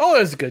 Oh, it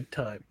was a good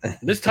time.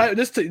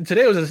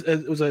 Today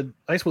was a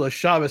nice with a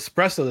shot of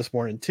espresso this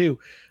morning too.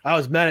 I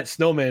was mad at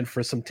Snowman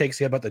for some takes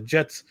he had about the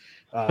Jets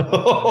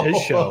on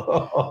his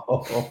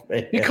show.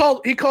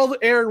 He called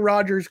Aaron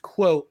Rodgers,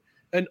 quote,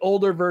 an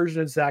older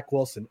version of Zach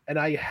Wilson, and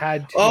I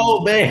had to.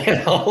 Oh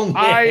man!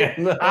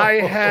 I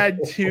had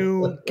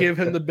to give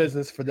him the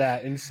business for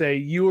that and say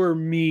you were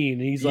mean.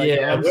 And he's like,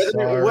 I'm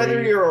sorry.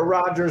 Whether you're a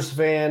Rodgers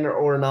fan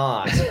or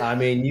not, I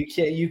mean,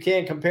 you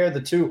can't compare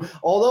the two.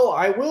 Although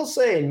I will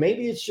say, and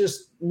maybe it's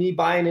just me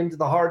buying into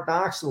the Hard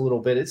Knocks a little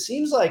bit. It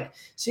seems like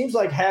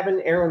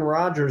having Aaron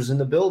Rodgers in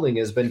the building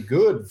has been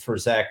good for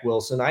Zach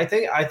Wilson. I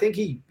think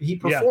he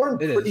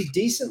performed pretty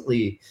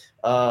decently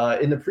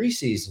in the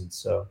preseason.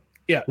 So.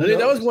 Yeah,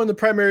 that was one of the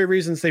primary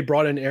reasons they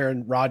brought in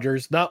Aaron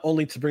Rodgers, not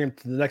only to bring him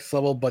to the next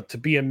level, but to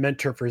be a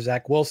mentor for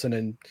Zach Wilson.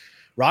 And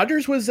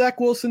Rodgers was Zach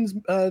Wilson's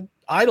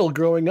idol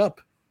growing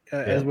up.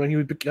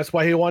 That's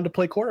why he wanted to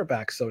play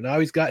quarterback. So now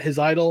he's got his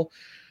now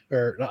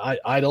he's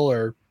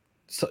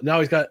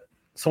got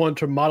someone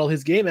to model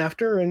his game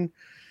after. And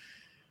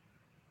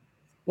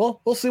well,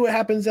 we'll see what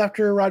happens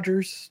after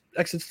Rodgers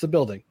exits the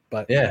building.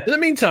 But in the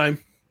meantime,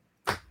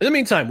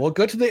 we'll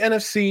go to the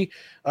NFC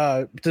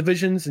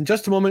divisions in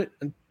just a moment.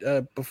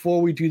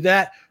 Before we do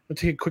that, we'll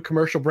take a quick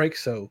commercial break,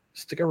 so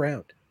stick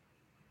around.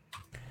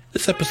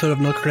 This episode of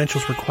No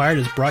Credentials Required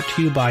is brought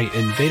to you by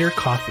Invader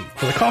Coffee.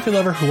 For the coffee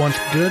lover who wants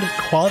good,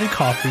 quality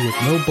coffee with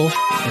no bullshit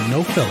and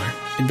no filler,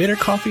 Invader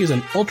Coffee is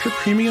an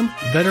ultra-premium,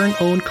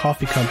 veteran-owned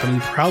coffee company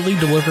proudly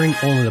delivering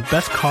only the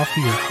best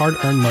coffee your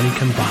hard-earned money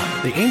can buy.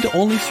 They aim to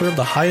only serve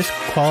the highest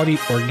quality,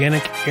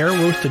 organic,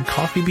 air-roasted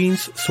coffee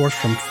beans sourced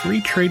from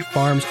free trade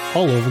farms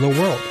all over the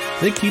world.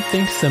 They keep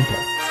things simple.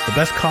 The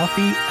best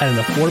coffee at an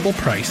affordable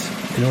price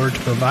in order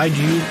to provide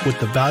you with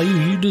the value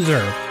you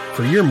deserve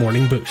for your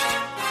morning boost.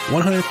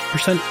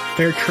 100%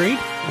 fair trade,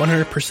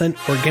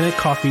 100% organic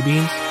coffee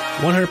beans,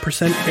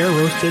 100%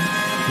 air-roasted,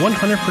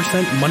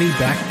 100%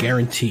 money-back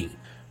guarantee.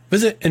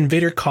 Visit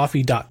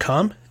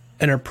invadercoffee.com,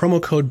 enter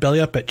promo code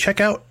BELLYUP at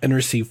checkout, and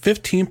receive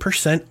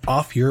 15%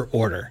 off your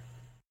order.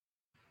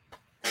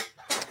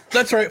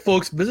 That's right,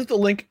 folks. Visit the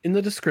link in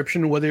the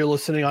description, whether you're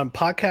listening on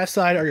podcast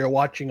side or you're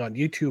watching on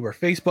YouTube or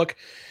Facebook.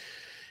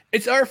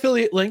 It's our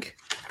affiliate link.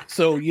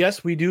 So,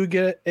 yes, we do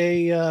get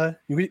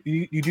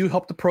you do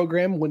help the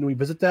program when we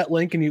visit that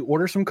link and you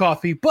order some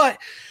coffee, but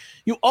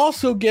you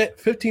also get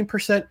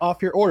 15%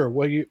 off your order,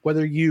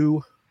 whether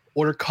you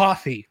order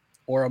coffee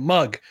or a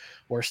mug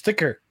or a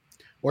sticker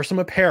or some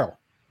apparel.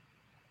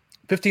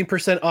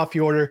 15% off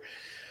your order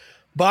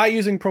by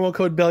using promo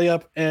code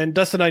BELLYUP. And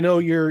Dustin, I know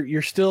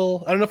you're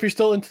still, I don't know if you're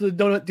still into the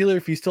donut dealer,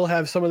 if you still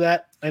have some of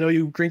that. I know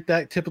you drink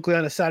that typically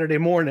on a Saturday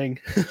morning.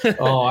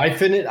 I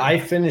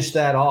finished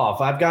that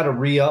off. I've got to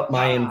re-up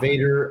my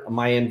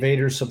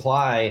Invader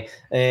supply,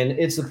 and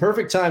it's the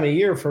perfect time of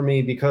year for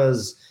me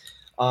because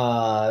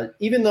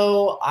even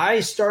though I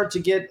start to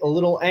get a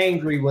little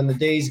angry when the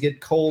days get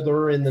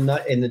colder and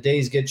the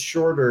days get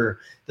shorter,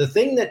 the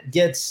thing that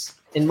gets,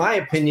 in my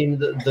opinion,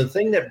 the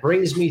thing that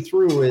brings me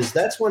through is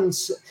that's when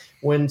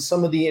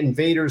some of the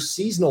Invader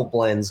seasonal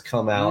blends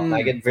come out. And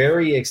I get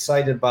very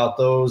excited about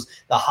those.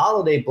 The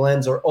holiday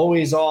blends are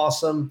always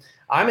awesome.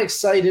 I'm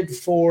excited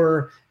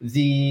for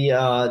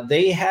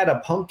they had a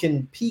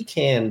pumpkin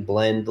pecan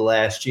blend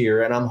last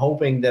year, and I'm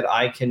hoping that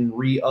I can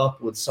re-up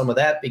with some of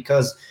that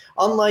because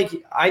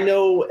I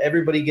know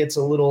everybody gets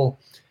a little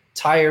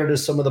tired of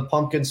some of the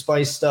pumpkin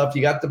spice stuff.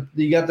 You got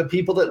the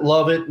people that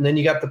love it, and then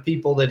you got the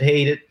people that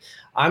hate it.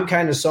 I'm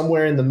kind of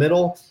somewhere in the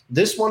middle.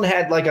 This one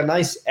had like a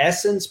nice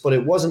essence, but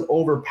it wasn't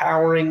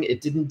overpowering.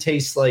 It didn't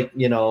taste like,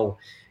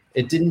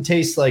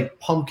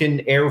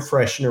 pumpkin air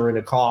freshener in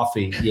a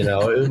coffee.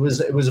 It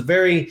was a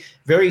very,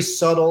 very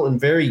subtle and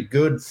very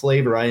good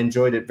flavor. I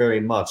enjoyed it very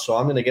much. So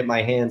I'm going to get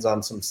my hands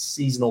on some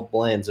seasonal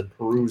blends and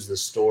peruse the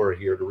store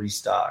here to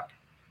restock.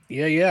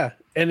 Yeah.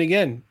 And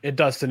again,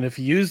 Dustin, if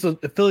you use the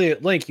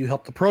affiliate link, you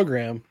help the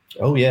program.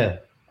 Oh, yeah.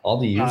 I'll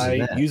be using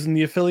that. Using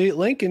the affiliate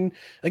link. And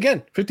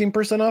again,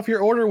 15% off your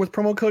order with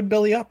promo code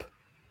BELLYUP.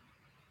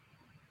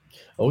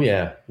 Oh,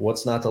 yeah.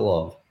 What's not to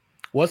love?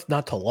 What's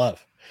not to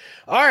love?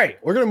 All right.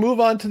 We're going to move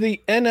on to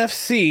the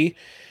NFC.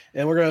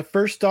 And we're going to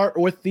first start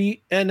with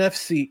the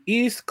NFC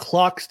East.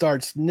 Clock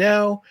starts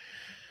now.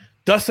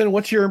 Dustin,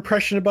 what's your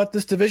impression about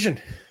this division?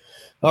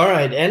 All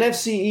right,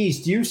 NFC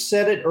East, you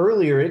said it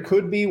earlier. It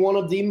could be one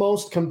of the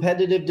most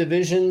competitive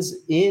divisions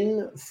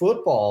in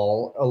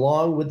football,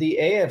 along with the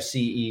AFC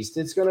East.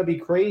 It's going to be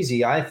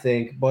crazy, I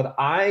think, but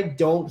I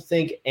don't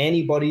think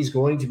anybody's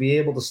going to be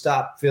able to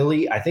stop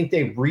Philly. I think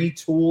they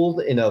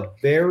retooled in a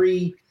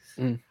very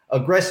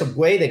aggressive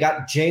way. They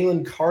got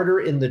Jalen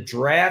Carter in the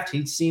draft.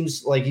 He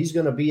seems like he's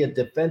going to be a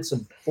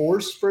defensive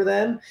force for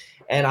them.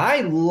 And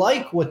I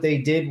like what they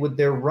did with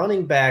their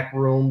running back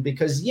room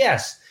because,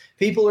 yes,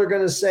 people are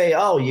going to say,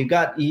 oh, you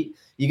got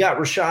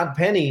Rashad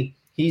Penny.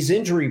 He's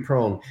injury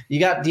prone. You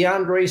got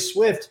DeAndre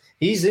Swift.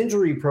 He's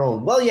injury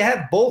prone. Well, you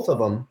have both of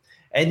them.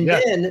 And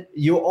then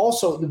you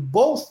also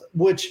both,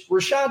 which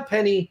Rashad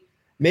Penny,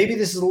 maybe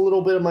this is a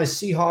little bit of my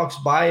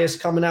Seahawks bias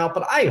coming out,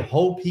 but I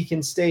hope he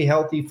can stay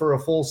healthy for a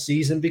full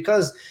season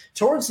because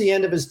towards the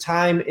end of his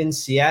time in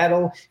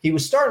Seattle, he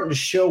was starting to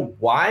show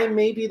why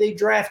maybe they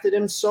drafted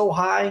him so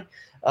high.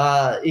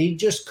 He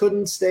just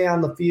couldn't stay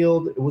on the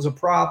field. It was a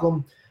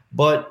problem.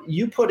 But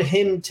you put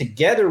him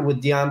together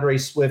with DeAndre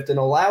Swift and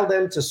allow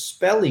them to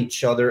spell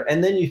each other,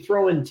 and then you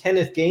throw in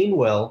Kenneth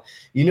Gainwell,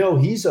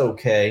 he's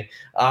okay.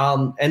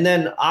 And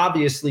then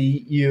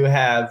obviously you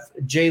have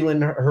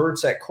Jalen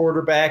Hurts at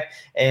quarterback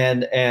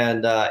and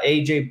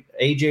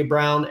AJ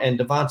Brown and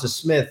Devonta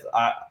Smith.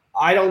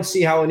 I don't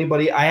see how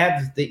anybody. I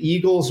have the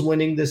Eagles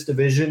winning this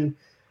division,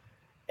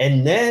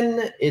 and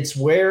then it's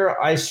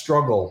where I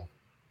struggle.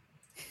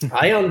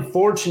 I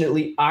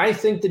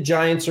think the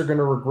Giants are going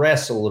to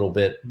regress a little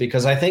bit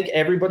because I think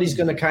everybody's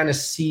going to kind of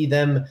see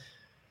them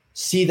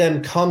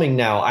coming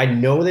now. I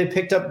know they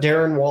picked up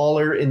Darren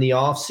Waller in the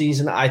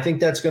offseason. I think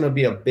that's going to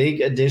be a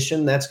big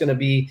addition. That's going to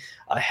be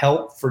a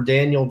help for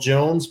Daniel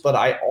Jones. But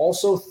I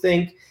also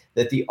think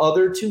that the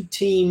other two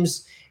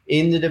teams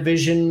in the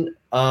division,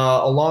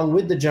 along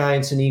with the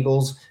Giants and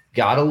Eagles,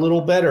 got a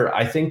little better.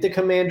 I think the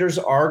Commanders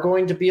are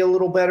going to be a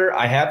little better.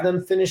 I have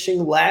them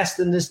finishing last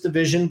in this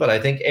division, but I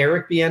think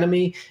Eric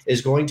Bieniemy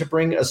is going to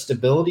bring a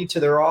stability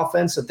to their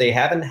offense that they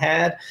haven't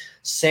had.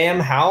 Sam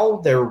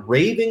Howell, they're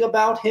raving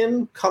about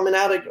him coming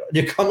out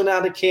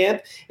of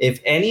camp. If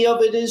any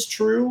of it is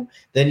true,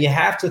 then you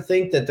have to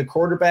think that the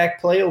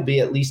quarterback play will be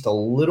at least a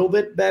little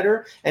bit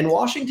better. And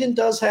Washington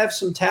does have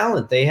some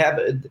talent. They have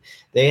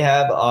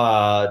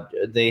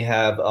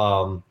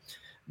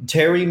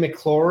Terry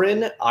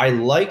McLaurin. I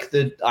like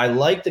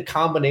the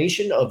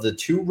combination of the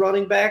two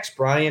running backs,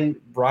 Brian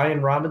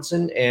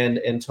Robinson and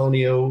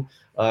Antonio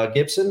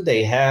Gibson.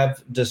 They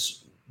have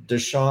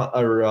Jahan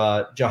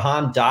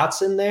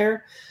Dotson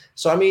there.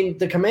 So, I mean,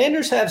 the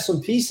Commanders have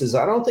some pieces.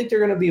 I don't think they're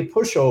going to be a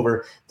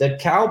pushover. The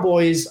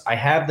Cowboys, I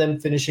have them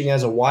finishing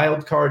as a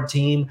wild card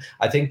team.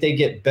 I think they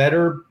get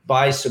better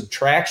by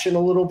subtraction a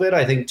little bit.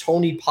 I think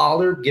Tony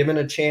Pollard, given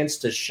a chance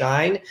to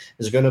shine,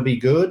 is going to be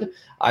good.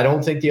 I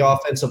don't think the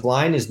offensive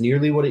line is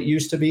nearly what it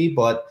used to be,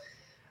 but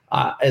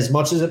as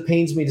much as it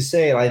pains me to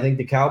say it, I think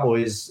the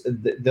Cowboys,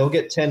 they'll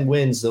get 10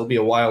 wins. They'll be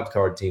a wild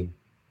card team.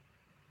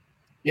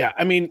 Yeah,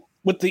 I mean,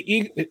 with the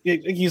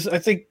Eagles, I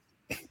think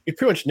you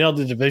pretty much nailed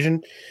the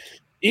division.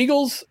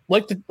 Eagles,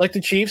 like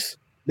the Chiefs,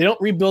 they don't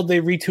rebuild,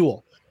 they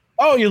retool.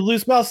 Oh, you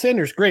lose Miles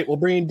Sanders. Great. We'll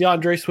bring in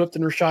DeAndre Swift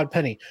and Rashad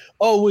Penny.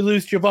 Oh, we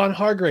lose Javon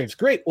Hargraves.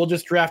 Great. We'll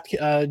just draft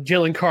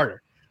Jalen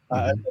Carter,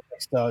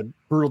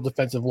 brutal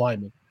defensive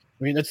lineman.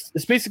 I mean,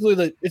 it's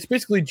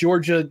basically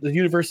Georgia, the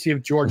University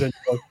of Georgia,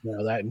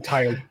 that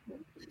entire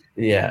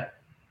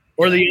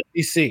or the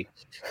SEC.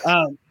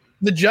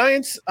 The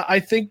Giants, I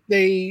think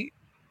they,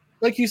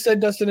 like you said,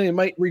 Dustin, they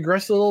might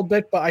regress a little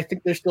bit, but I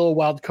think they're still a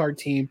wild card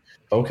team.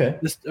 Okay.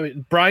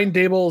 Brian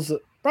Daboll's a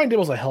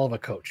hell of a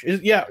coach.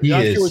 Last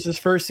year was his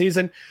first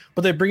season,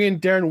 but they bring in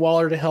Darren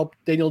Waller to help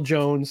Daniel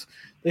Jones.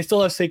 They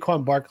still have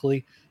Saquon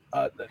Barkley.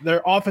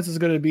 Their offense is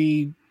going to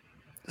be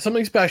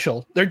something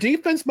special. Their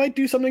defense might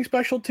do something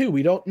special too.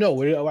 We don't know.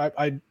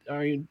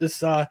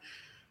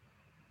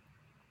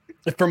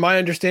 From my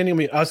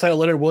understanding, outside of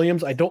Leonard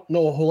Williams, I don't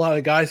know a whole lot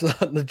of guys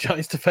on the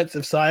Giants'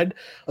 defensive side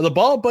of the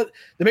ball, but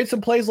they made some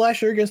plays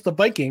last year against the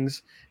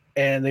Vikings,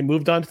 and they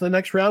moved on to the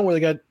next round where they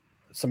got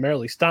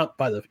summarily stomped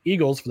by the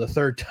Eagles for the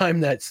third time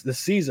last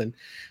season.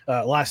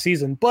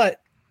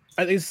 But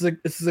I think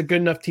this is a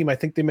good enough team. I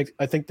think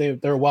they're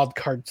a wild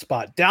card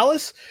spot.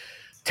 Dallas,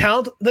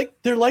 talent,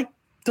 they're like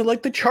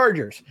the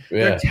Chargers.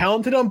 Yeah. They're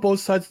talented on both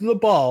sides of the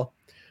ball.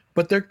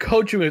 But their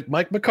coach with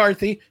Mike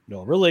McCarthy,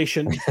 no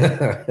relation,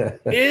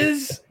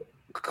 is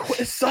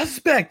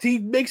suspect. He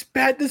makes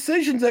bad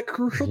decisions at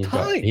crucial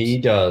times. He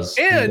does.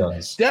 And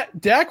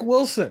Dak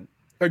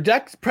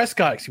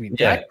Prescott,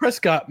 Dak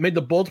Prescott made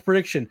the bold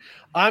prediction.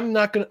 I'm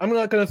not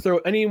gonna throw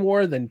any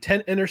more than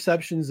 10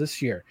 interceptions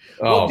this year.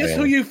 Guess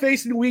who you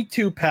face in week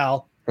 2,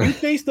 pal? You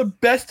face the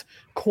best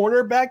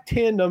cornerback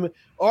tandem,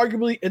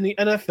 arguably in the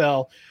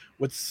NFL,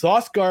 with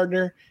Sauce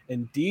Gardner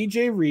and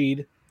DJ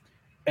Reed,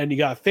 and you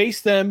got to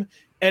face them.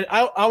 And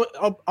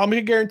I'll make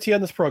a guarantee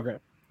on this program.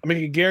 I'm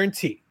making a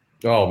guarantee.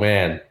 Oh,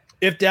 man.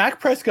 If Dak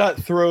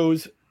Prescott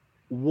throws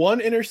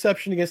one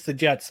interception against the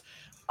Jets,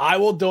 I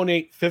will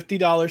donate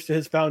 $50 to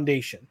his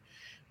foundation.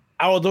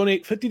 I will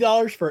donate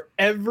 $50 for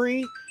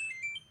every.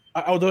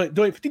 I will donate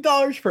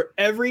 $50 for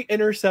every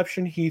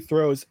interception he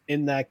throws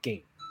in that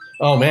game.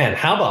 Oh man,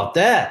 how about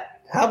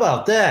that? How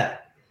about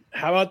that?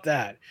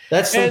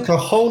 That's some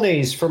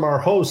cojones from our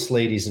hosts,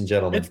 ladies and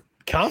gentlemen. It's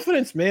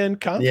confidence, man.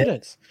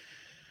 Confidence. Yeah.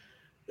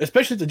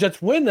 Especially if the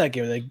Jets win that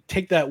game. They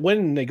take that win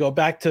and they go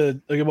back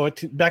to New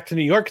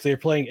York because they're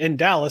playing in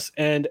Dallas.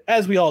 And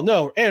as we all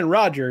know, Aaron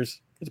Rodgers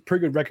has a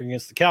pretty good record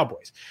against the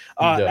Cowboys.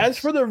 As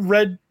for the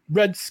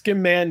Red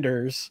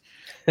Skimanders,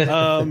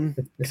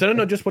 because I don't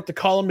know just what to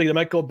call them. They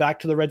might go back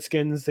to the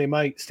Redskins. They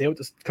might stay with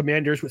the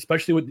Commanders,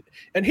 especially with.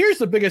 And here's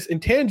the biggest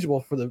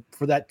intangible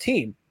for that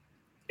team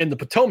in the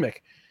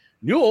Potomac: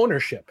 new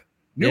ownership.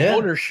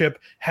 Ownership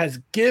has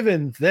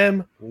given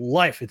them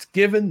life. It's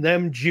given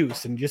them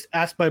juice. And just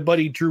ask my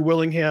buddy Drew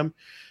Willingham.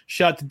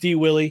 Shout out to D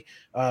Willie,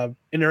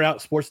 In or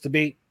Out Sports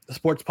Debate, the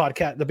sports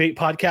podcast, debate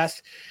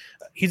podcast.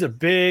 He's a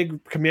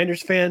big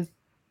Commanders fan.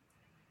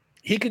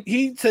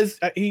 He says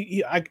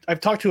I've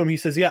talked to him. He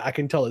says, yeah, I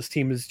can tell his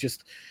team is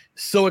just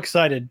so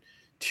excited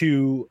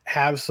to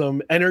have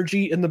some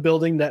energy in the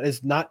building that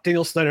is not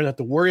Daniel Snyder, not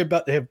to worry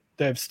about. They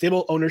have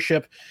stable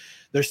ownership.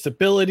 There's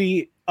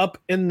stability up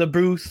in the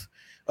booth,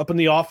 up in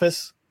the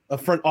office, a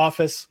front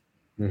office.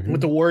 Mm-hmm.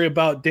 With to worry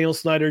about Daniel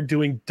Snyder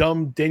doing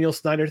dumb Daniel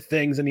Snyder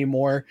things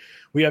anymore.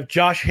 We have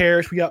Josh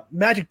Harris. We got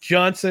Magic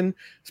Johnson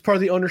as part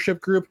of the ownership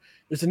group.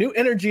 There's a new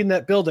energy in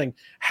that building.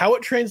 How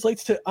it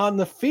translates to on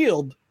the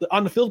field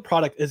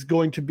product is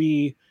going to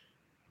be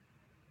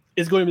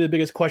the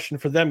biggest question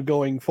for them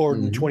going forward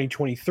in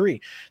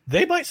 2023.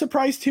 They might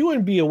surprise too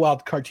and be a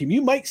wild card team.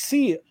 You might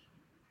see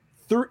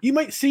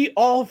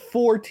all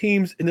four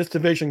teams in this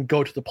division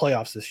go to the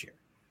playoffs this year.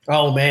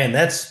 Oh man,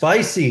 that's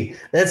spicy.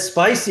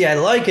 I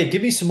like it.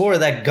 Give me some more of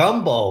that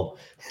gumbo.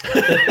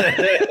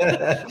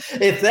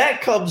 If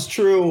that comes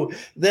true,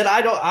 then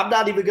I'm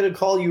not even going to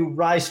call you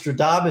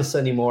Rystradamus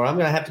anymore. I'm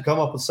going to have to come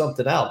up with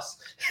something else.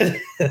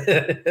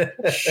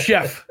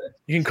 Chef.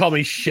 You can call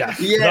me chef.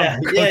 Yeah,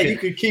 you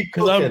could keep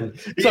cooking.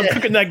 I'm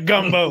cooking that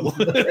gumbo.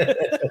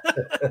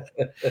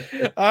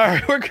 All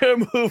right, we're going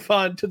to move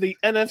on to the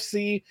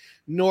NFC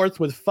North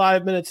with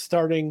 5 minutes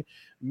starting.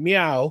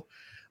 Meow.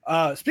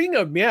 Speaking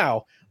of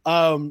meow,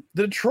 the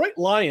Detroit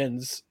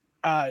Lions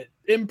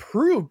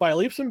improved by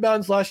leaps and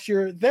bounds last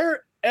year.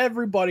 They're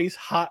everybody's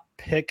hot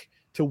pick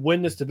to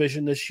win this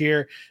division this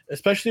year,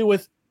 especially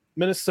with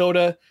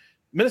Minnesota.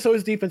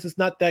 Minnesota's defense is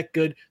not that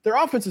good. Their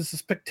offense is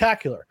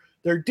spectacular.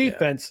 Their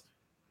defense,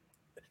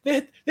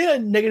 they had a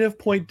negative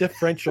point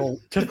differential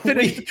to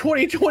finish the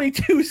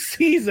 2022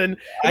 season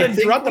and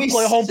then drop the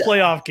home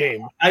playoff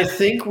game. I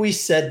think we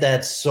said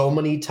that so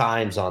many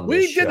times on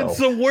this show. It's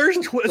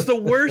the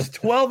worst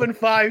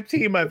 12-5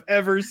 team I've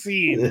ever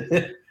seen.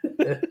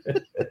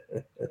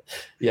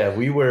 Yeah,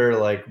 we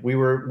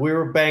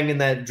were banging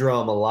that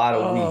drum a lot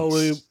of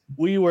weeks.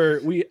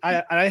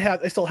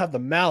 I still have the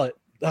mallet.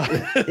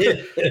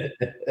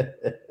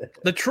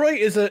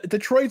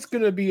 Detroit's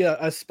going to be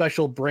a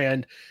special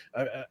brand.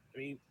 I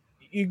mean,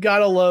 you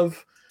gotta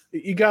love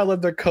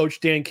their coach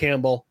Dan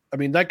Campbell. I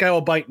mean, that guy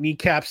will bite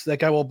kneecaps. That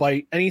guy will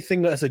bite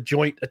anything that has a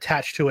joint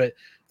attached to it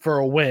for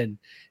a win.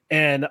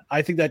 And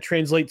I think that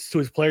translates to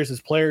his players.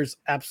 His players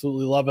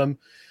absolutely love him.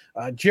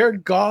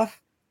 Jared Goff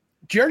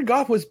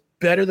was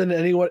better than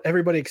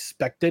everybody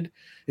expected.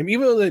 And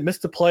even though they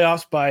missed the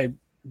playoffs by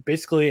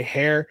basically a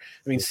hair,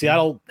 I mean,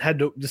 Seattle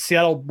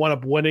wound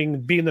up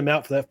winning, beating them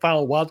out for that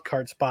final wild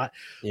card spot.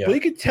 Yeah. But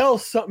you could tell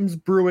something's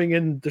brewing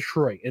in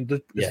Detroit and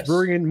it's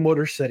brewing in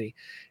Motor City.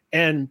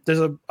 And there's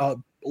a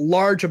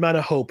large amount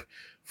of hope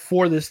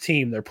for this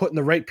team. Think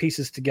the right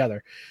pieces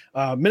together.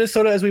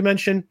 Minnesota, as we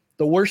mentioned,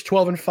 the worst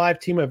 12-5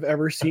 team I've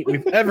ever seen.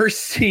 We've ever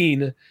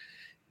seen.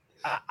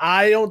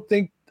 I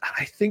think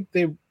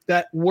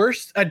that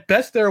worst at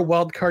best they're a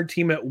wild card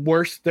team. At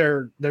worst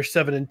they're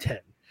 7-10.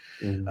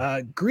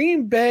 Mm-hmm.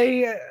 Green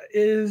Bay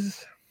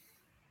is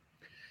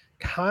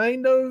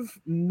kind of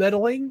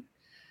meddling.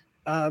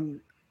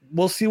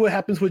 We'll see what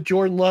happens with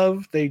Jordan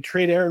Love. They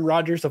trade Aaron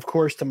Rodgers, of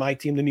course, to my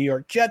team, the New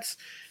York Jets.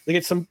 They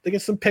get some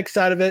picks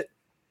out of it.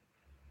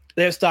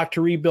 They have stock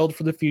to rebuild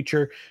for the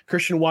future.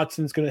 Christian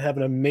Watson's going to have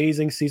an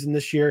amazing season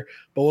this year,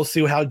 but we'll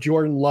see how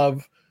Jordan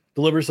Love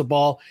delivers the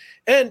ball.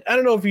 And I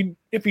don't know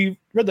if you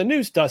read the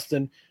news,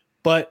 Dustin,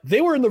 but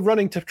they were in the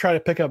running to try to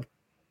pick up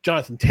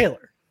Jonathan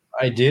Taylor.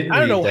 I did. I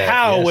don't know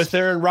how with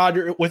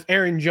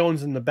Aaron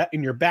Jones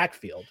in your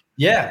backfield.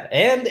 Yeah,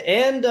 and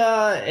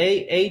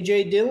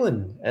AJ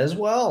Dillon as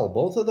well.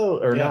 Both of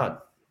those or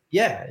not?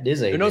 Yeah, it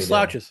is AJ. They're no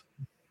slouches.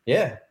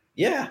 Yeah.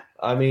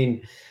 I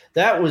mean,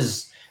 that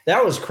was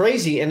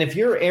crazy. And if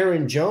you're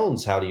Aaron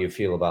Jones, how do you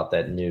feel about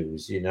that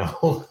news? You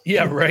know?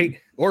 Yeah, right.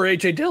 Or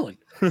AJ Dillon.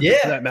 Yeah,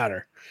 for that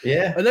matter.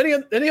 Yeah. And then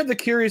you have the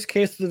curious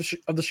case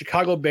of the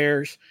Chicago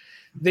Bears.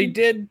 They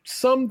did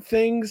some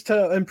things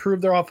to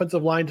improve their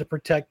offensive line to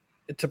protect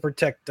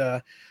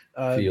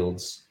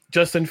Fields.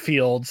 Justin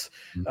Fields.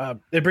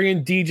 They bring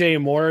in DJ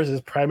Moore as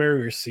his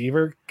primary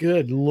receiver.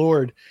 Good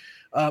Lord.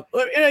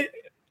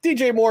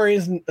 DJ Moore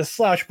isn't a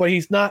slouch, but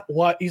he's not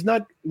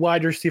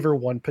wide receiver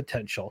one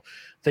potential.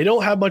 They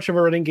don't have much of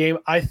a running game.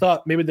 I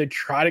thought maybe they'd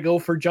try to go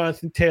for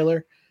Jonathan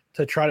Taylor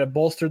to try to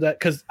bolster that,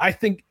 because I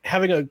think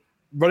having a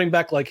running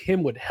back like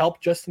him would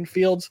help Justin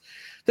Fields.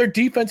 Their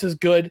defense is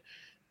good.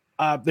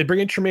 They bring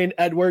in Tremaine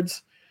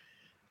Edwards,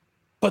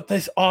 but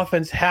this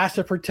offense has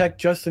to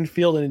protect Justin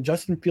Fields, and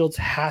Justin Fields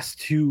has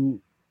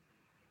to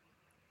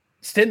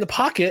stay in the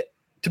pocket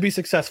to be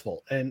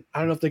successful. And I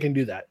don't know if they can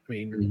do that. I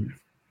mean,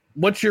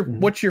 what's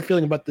your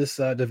feeling about this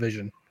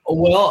division?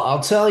 Well,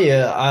 I'll tell you,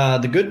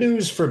 the good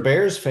news for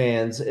Bears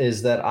fans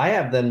is that I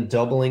have them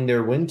doubling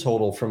their win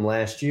total from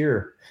last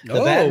year. The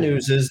bad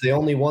news is they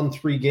only won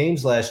 3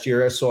 games last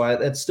year, so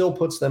that still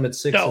puts them at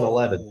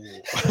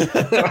 6-11.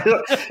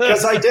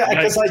 Because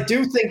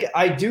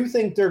I do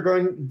think they're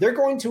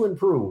going to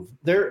improve.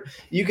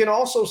 You can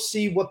also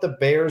see what the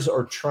Bears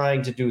are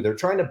trying to do. They're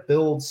trying to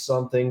build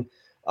something.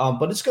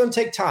 But it's going to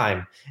take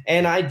time.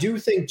 And I do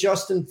think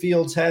Justin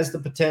Fields has the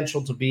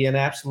potential to be an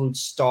absolute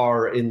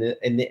star in the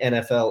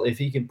NFL if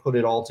he can put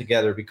it all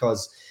together,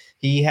 because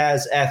he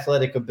has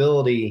athletic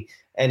ability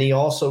and he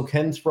also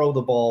can throw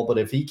the ball. But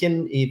if he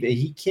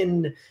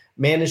can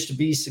manage to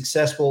be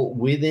successful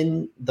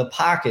within the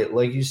pocket,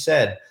 like you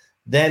said,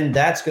 then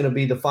that's going to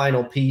be the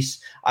final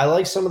piece. I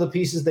like some of the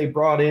pieces they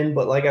brought in,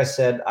 but like I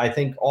said, I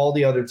think all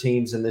the other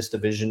teams in this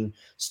division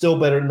still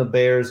better than the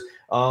Bears.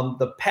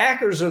 The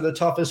Packers are the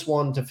toughest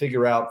one to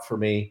figure out for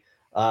me.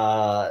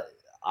 A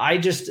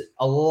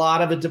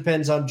lot of it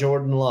depends on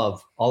Jordan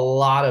Love. A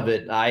lot of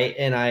it.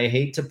 I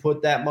hate to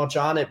put that much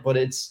on it, but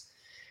it's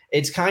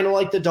kind of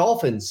like the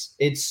Dolphins.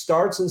 It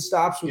starts and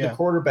stops with the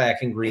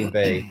quarterback in Green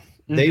Bay.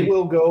 They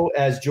will go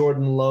as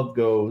Jordan Love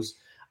goes.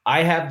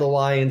 I have the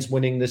Lions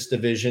winning this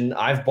division.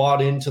 I've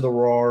bought into the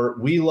roar.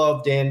 We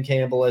love Dan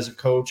Campbell as a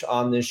coach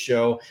on this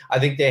show. I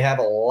think they have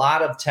a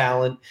lot of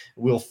talent.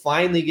 We'll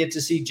finally get to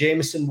see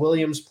Jameson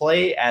Williams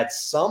play at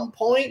some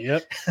point.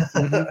 Yep.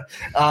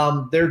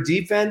 Their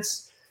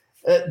defense,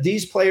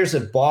 these players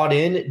have bought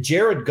in.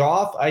 Jared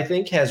Goff, I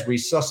think, has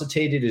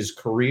resuscitated his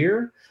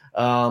career.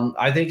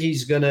 I think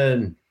he's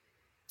gonna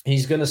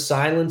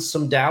silence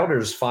some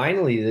doubters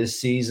finally this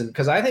season,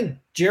 because I think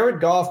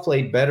Jared Goff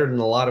played better than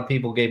a lot of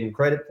people gave him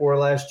credit for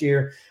last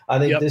year. I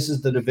think this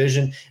is the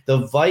division.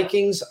 The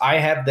Vikings, I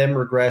have them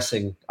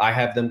regressing. I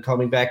have them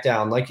coming back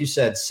down. Like you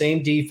said,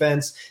 same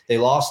defense. They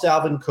lost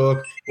Alvin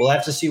Cook. We'll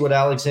have to see what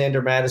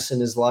Alexander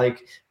Madison is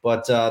like,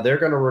 but they're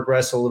going to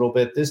regress a little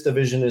bit. This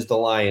division is the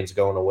Lions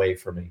going away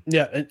for me.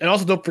 Yeah, and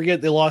also don't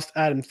forget they lost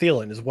Adam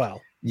Thielen as well.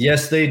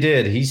 Yes, they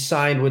did. He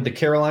signed with the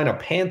Carolina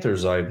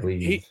Panthers, I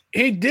believe.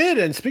 He did.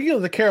 And speaking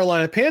of the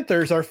Carolina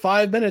Panthers, our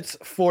 5 minutes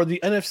for the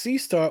NFC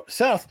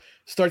South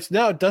starts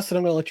now. Dustin,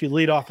 I'm going to let you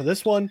lead off of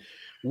this one.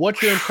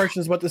 What's your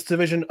impressions about this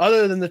division,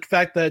 other than the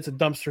fact that it's a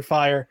dumpster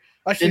fire?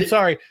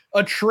 Actually,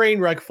 a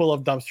train wreck full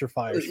of dumpster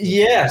fires.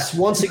 Yes.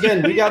 Once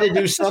again, we got to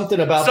do something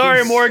about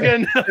Sorry,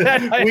 Morgan.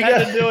 I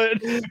had to do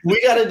it.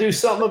 We got to do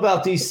something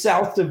about these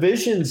South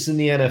divisions in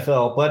the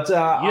NFL. But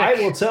I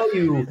will tell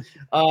you,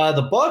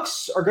 the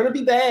Bucs are going to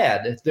be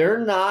bad. They're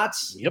not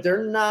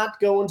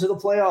going to the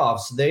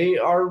playoffs. They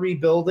are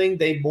rebuilding.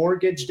 They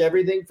mortgaged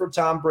everything for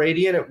Tom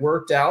Brady, and it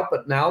worked out.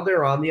 But now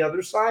they're on the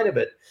other side of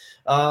it.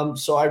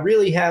 So I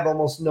really have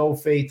almost no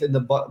faith in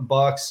the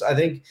Bucs.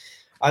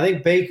 I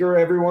think Baker,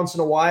 every once in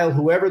a while,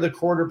 whoever the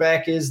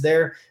quarterback is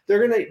there,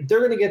 they're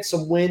gonna get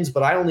some wins,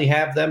 but I only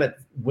have them at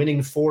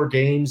winning 4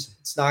 games.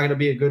 It's not gonna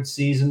be a good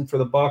season for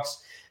the Bucs.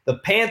 The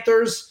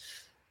Panthers,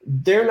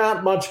 they're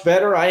not much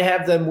better. I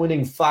have them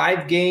winning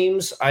 5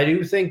 games. I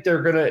do think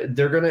they're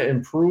gonna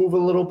improve a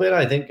little bit.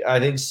 I think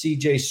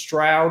CJ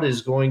Stroud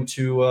is going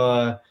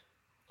to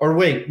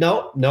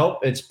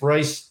it's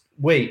Bryce.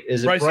 Wait,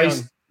 is it Bryce?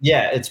 Young.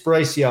 Yeah, it's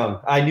Bryce Young.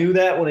 I knew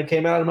that when it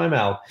came out of my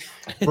mouth.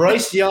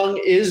 Bryce Young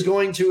is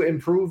going to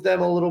improve them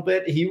a little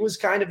bit. He was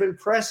kind of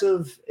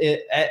impressive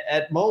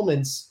at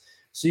moments,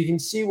 so you can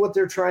see what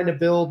they're trying to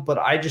build, but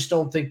I just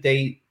don't think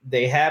they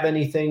have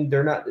anything.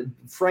 They're not.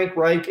 Frank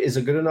Reich is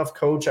a good enough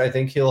coach. I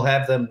think he'll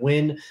have them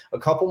win a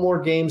couple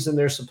more games than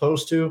they're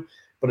supposed to,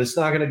 but it's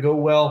not going to go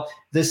well.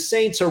 The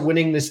Saints are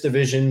winning this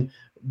division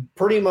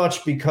pretty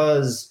much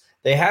because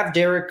they have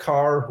Derek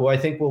Carr, who I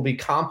think will be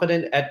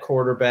competent at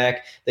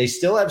quarterback. They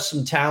still have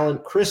some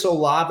talent. Chris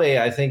Olave,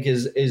 I think,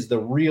 is the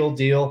real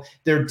deal.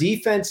 Their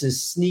defense is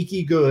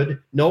sneaky good.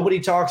 Nobody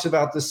talks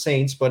about the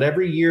Saints, but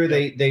every year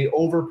they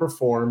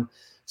overperform.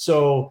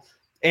 So,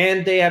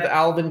 and they have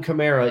Alvin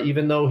Kamara.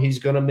 Even though he's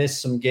going to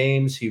miss some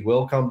games, he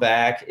will come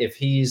back. If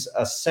he's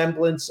a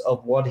semblance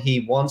of what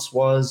he once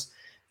was,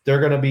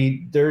 they're going to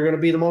be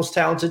the most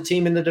talented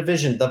team in the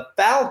division. The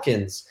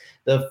Falcons,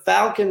 The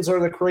Falcons are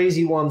the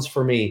crazy ones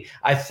for me.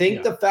 I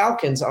think the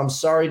Falcons, I'm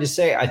sorry to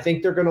say, I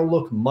think they're going to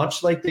look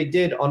much like they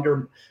did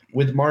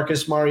with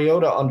Marcus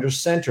Mariota under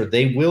center.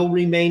 They will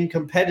remain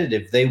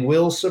competitive. They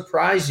will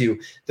surprise you.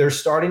 They're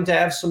starting to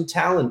have some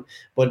talent,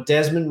 but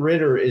Desmond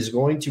Ridder is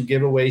going to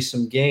give away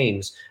some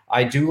games.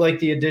 I do like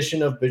the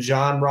addition of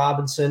Bijan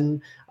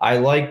Robinson. I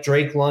like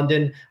Drake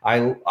London.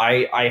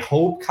 I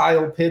hope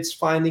Kyle Pitts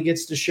finally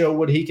gets to show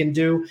what he can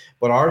do.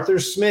 But Arthur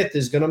Smith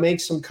is going to make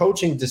some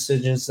coaching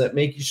decisions that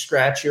make you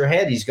scratch your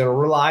head. He's going to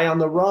rely on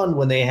the run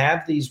when they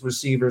have these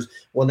receivers,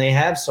 when they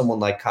have someone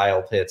like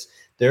Kyle Pitts.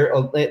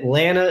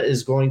 Atlanta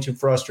is going to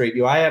frustrate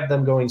you. I have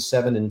them going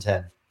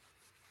 7-10.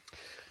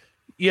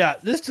 Yeah,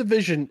 this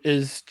division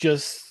is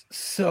just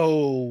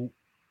so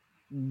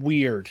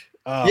weird.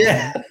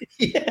 Yeah.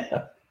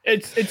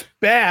 It's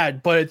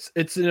bad, but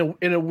it's in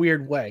a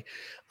weird way.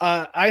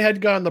 I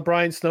had gone on the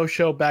Brian Snow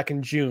show back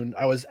in June.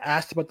 I was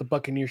asked about the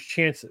Buccaneers'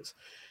 chances,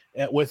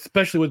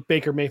 especially with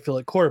Baker Mayfield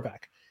at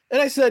quarterback.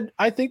 And I said,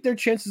 I think their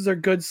chances are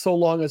good so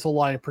long as the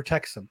line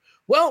protects them.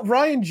 Well,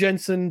 Ryan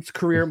Jensen's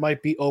career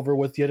might be over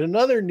with yet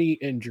another knee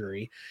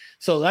injury.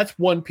 So that's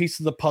one piece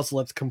of the puzzle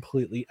that's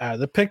completely out of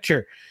the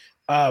picture.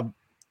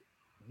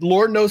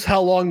 Lord knows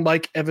how long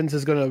Mike Evans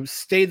is going to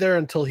stay there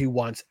until he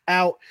wants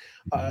out.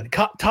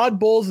 Todd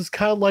Bowles is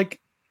kind of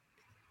like,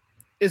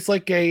 it's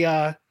like a,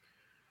 I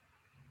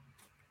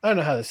don't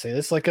know how to say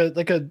this, like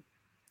a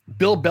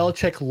Bill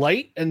Belichick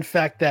light. In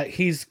fact, that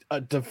he's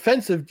a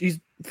defensive,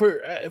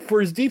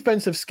 for his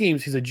defensive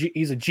schemes, he's a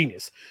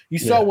genius. You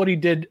saw what he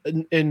did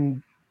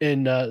in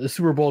the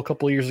Super Bowl a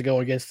couple of years ago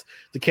against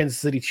the Kansas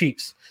City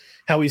Chiefs,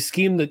 how he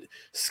schemed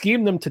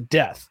them to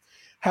death.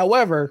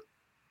 However,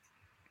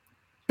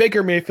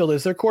 Baker Mayfield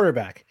is their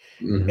quarterback.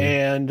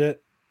 And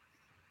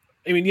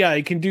I mean, yeah,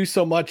 he can do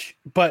so much,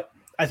 but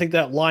I think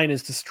that line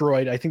is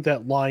destroyed. I think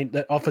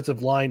that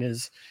offensive line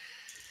is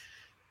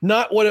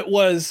not what it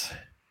was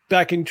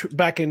back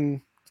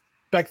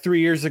 3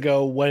 years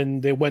ago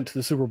when they went to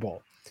the Super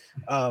Bowl.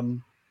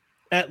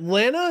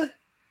 Atlanta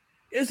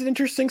is an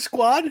interesting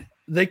squad.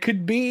 They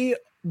could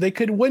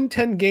win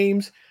 10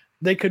 games.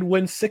 They could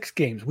win 6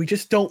 games. We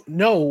just don't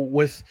know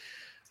with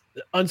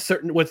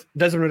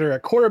Desmond Ridder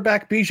at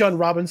quarterback. Bijan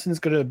Robinson is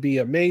going to be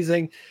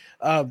amazing.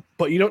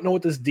 But you don't know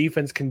what this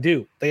defense can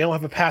do. They don't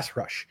have a pass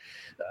rush.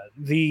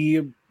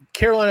 The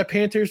Carolina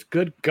Panthers,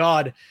 good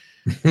God.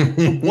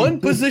 The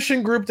one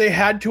position group they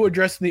had to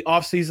address in the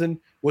offseason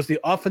was the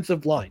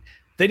offensive line.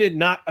 They did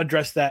not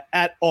address that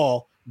at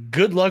all.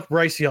 Good luck,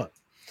 Bryce Young.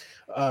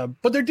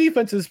 But their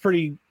defense is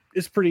pretty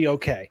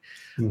okay.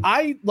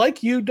 I,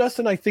 like you,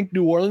 Dustin, I think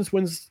New Orleans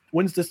wins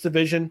this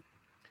division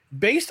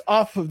based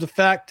off of the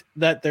fact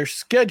that their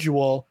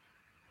schedule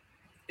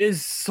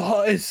is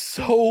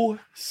so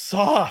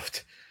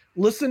soft.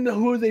 Listen to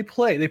who they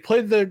play. They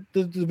play the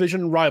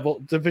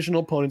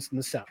divisional opponents in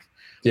the South.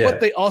 Yeah. But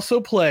they also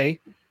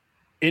play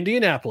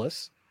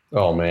Indianapolis.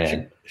 Oh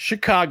man.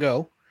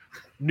 Chicago,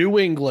 New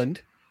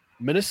England,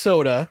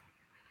 Minnesota,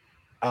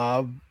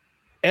 and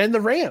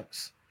the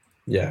Rams.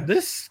 Yeah.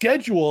 This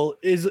schedule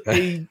is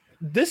they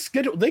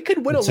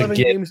could win 11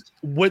 games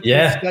with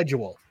this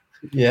schedule.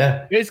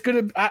 Yeah. It's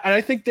gonna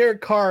I think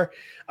Derek Carr,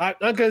 I'm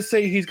not gonna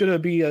say he's gonna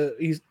be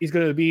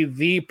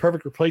the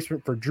perfect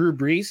replacement for Drew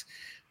Brees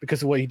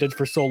because of what he did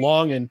for so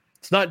long, and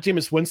it's not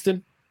Jameis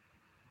Winston.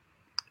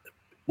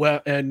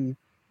 But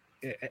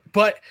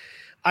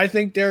I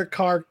think Derek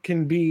Carr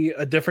can be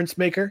a difference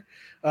maker,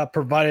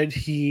 provided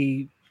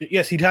he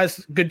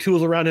has good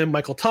tools around him.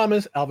 Michael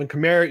Thomas, Alvin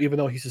Kamara, even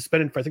though he's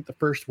suspended for I think the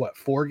first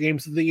 4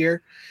 games of the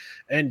year,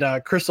 and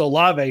Chris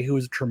Olave, who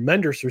is a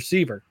tremendous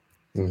receiver.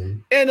 Mm-hmm.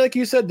 And like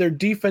you said, their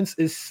defense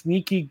is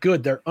sneaky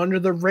good. They're under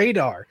the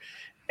radar,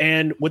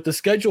 and with the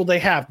schedule they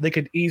have, they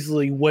could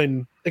easily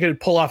win. They could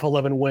pull off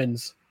 11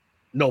 wins,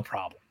 no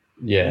problem.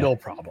 Yeah, no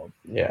problem.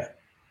 Yeah.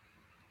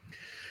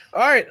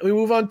 All right, we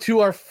move on to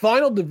our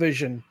final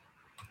division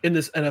in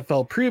this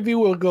NFL preview.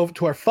 We'll go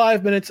to our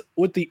 5 minutes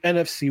with the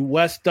NFC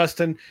West.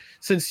 Dustin,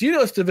 since you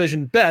know this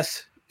division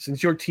best,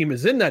 since your team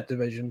is in that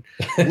division,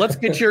 let's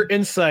get your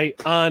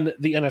insight on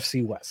the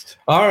NFC West.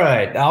 All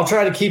right, I'll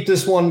try to keep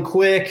this one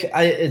quick.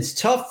 It's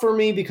tough for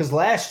me because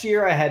last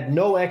year I had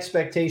no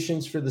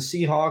expectations for the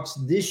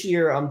Seahawks. This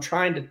year I'm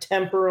trying to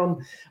temper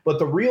them. But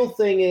the real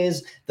thing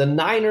is the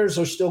Niners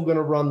are still going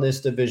to run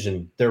this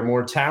division. They're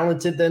more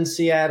talented than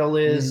Seattle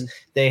is.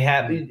 They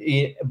have,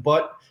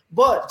 but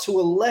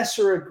to a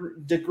lesser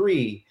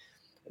degree,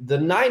 the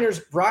Niners,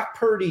 Brock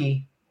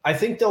Purdy, I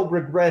think they'll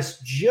regress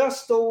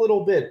just a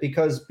little bit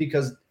because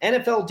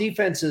NFL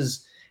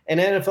defenses and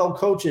NFL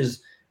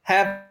coaches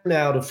have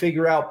now to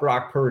figure out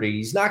Brock Purdy.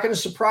 He's not going to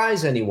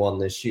surprise anyone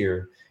this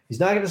year. He's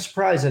not going to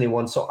surprise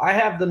anyone. So I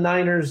have the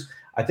Niners.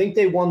 I think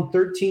they won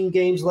 13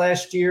 games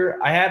last year.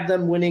 I have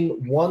them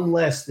winning 1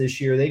 less this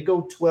year. They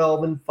go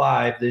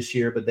 12-5 this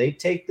year, but they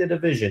take the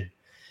division.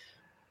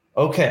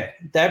 Okay,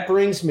 that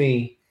brings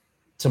me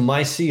to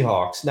my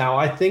Seahawks. Now,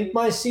 I think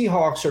my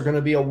Seahawks are going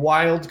to be a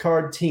wild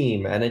card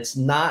team, and it's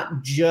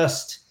not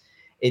just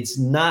It's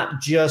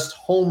not just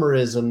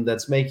homerism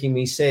that's making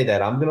me say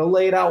that. I'm going to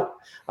lay it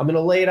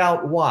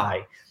out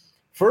why.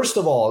 First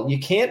of all, you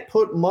can't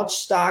put much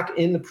stock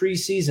in the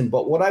preseason,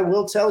 but what I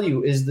will tell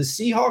you is the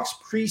Seahawks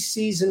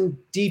preseason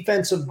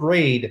defensive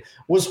grade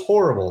was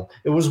horrible.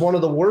 It was one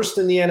of the worst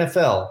in the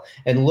NFL,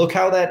 and look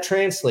how that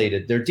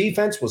translated. Their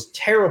defense was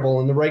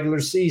terrible in the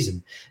regular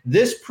season.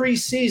 This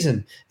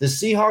preseason, the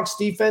Seahawks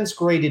defense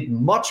graded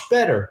much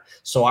better,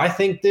 so I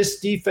think this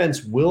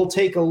defense will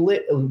take a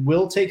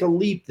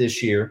leap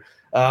this year.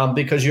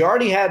 Because you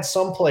already had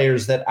some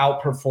players that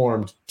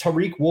outperformed.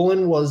 Tariq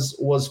Woolen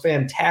was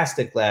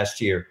fantastic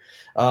last year.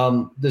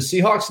 The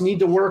Seahawks need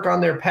to work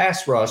on their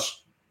pass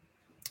rush,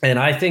 and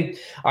I think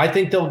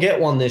they'll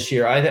get one this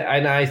year.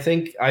 I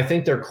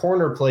think their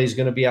corner play is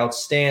going to be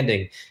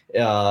outstanding. I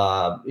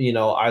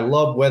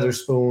love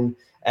Weatherspoon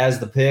as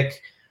the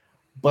pick.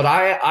 But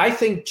I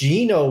think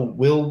Geno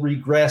will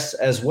regress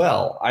as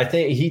well. I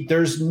think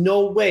there's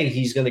no way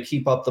he's going to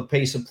keep up the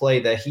pace of play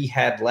that he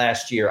had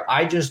last year.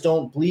 I just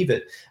don't believe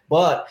it.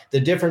 But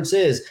the difference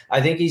is I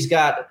think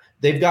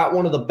they've got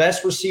one of the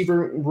best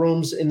receiver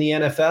rooms in the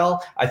NFL.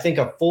 I think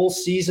a full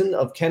season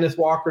of Kenneth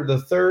Walker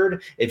III.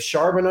 If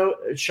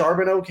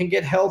Charbonneau can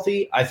get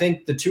healthy, I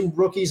think the two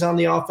rookies on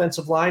the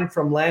offensive line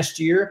from last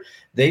year,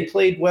 they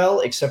played well,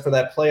 except for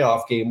that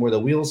playoff game where the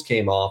wheels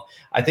came off.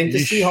 I think the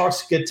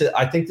Seahawks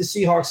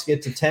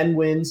get to 10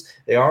 wins.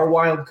 They are a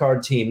wild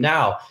card team.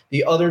 Now,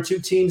 the other two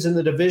teams in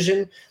the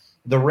division,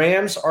 the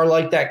Rams are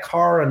like that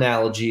car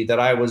analogy that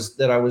I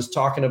was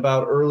talking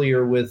about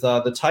earlier with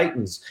the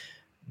Titans.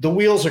 The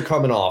wheels are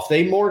coming off.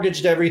 They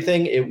mortgaged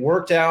everything. It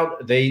worked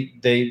out. They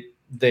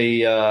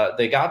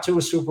got to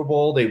a Super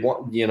Bowl. They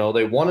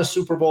won a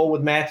Super Bowl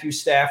with Matthew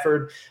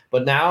Stafford,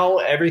 but now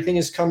everything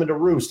is coming to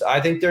roost. I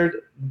think their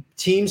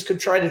teams could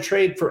try to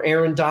trade for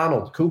Aaron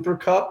Donald. Cooper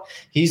Kupp,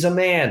 he's a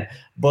man,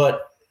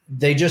 but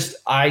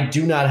I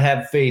do not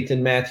have faith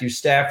in Matthew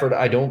Stafford.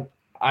 I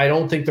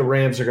don't think the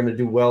Rams are going to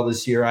do well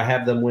this year. I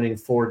have them winning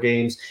 4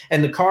 games.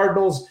 And the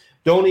Cardinals,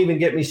 don't even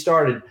get me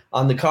started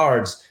on the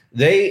Cards.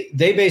 They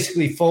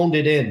basically phoned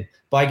it in.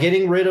 By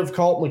getting rid of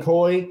Colt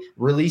McCoy,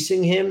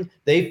 releasing him,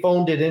 they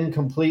phoned it in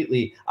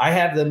completely. I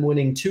have them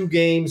winning 2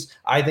 games.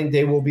 I think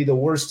they will be the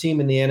worst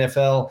team in the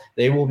NFL.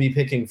 They will be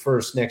picking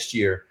first next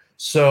year.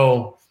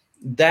 So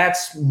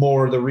that's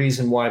more the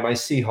reason why my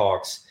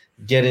Seahawks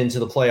get into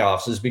the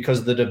playoffs, is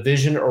because the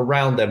division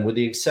around them, with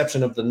the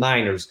exception of the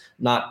Niners,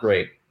 not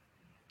great.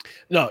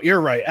 No,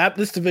 you're right. At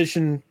this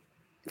division,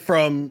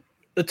 from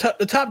the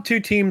top 2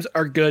 teams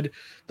are good.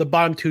 The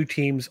bottom 2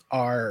 teams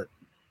are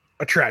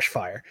a trash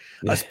fire,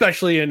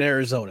 especially in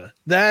Arizona.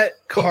 That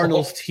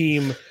Cardinals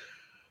team,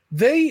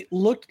 they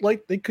looked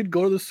like they could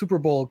go to the Super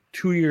Bowl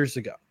 2 years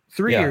ago,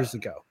 3 years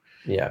ago.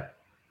 Yeah.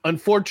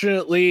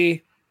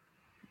 Unfortunately,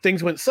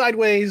 things went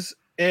sideways,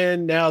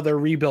 and now they're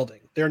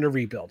rebuilding. They're in a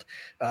rebuild.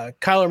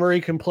 Kyler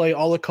Murray can play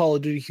all the Call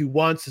of Duty he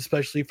wants,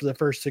 especially for the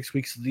first 6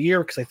 weeks of the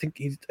year, because I think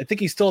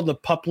he's still on the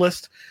PUP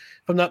list,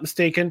 if I'm not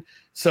mistaken.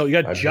 So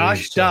you got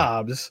Josh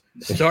Dobbs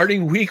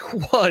starting week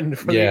 1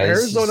 for the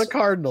Arizona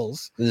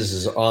Cardinals. This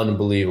is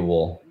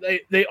unbelievable.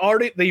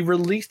 They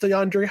released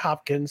DeAndre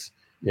Hopkins.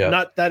 Yeah.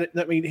 Not that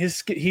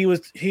he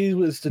was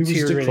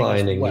deteriorating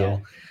declining, as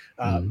well.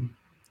 Yeah.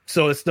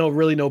 So it's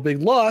no big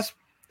loss.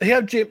 They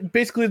have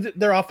basically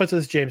their offense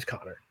is James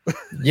Conner.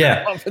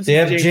 Yeah, they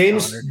have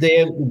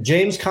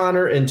James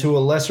Conner and to a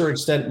lesser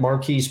extent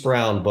Marquise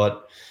Brown,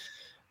 but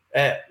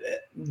I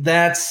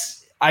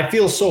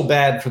feel so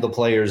bad for the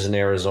players in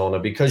Arizona,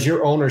 because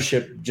your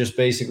ownership just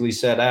basically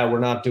said, we're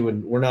not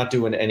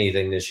doing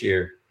anything this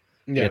year.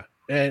 Yeah.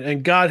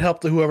 And God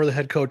help whoever the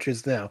head coach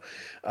is now.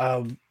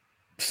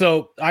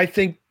 So I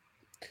think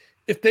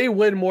if they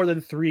win more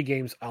than 3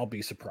 games, I'll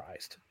be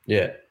surprised.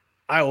 Yeah,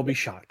 I will be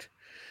shocked.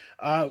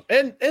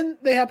 And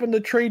they happen to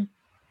trade.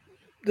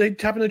 They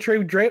happen to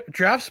trade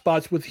draft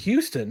spots with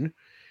Houston,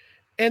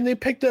 and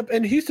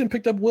Houston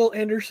picked up Will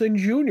Anderson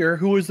Jr.,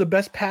 who was the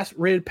best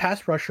rated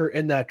pass rusher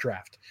in that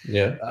draft.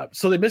 Yeah.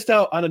 So they missed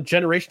out on a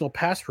generational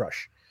pass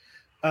rush.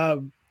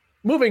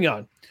 Moving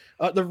on,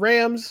 the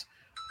Rams,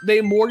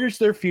 they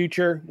mortgaged their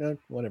future.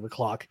 Whatever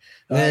clock.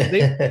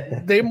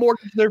 They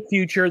mortgaged their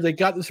future. They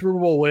got the Super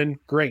Bowl win.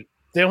 Great.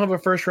 They don't have a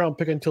first round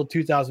pick until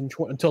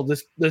 2020, until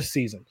this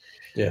season.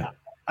 Yeah.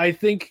 I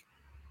think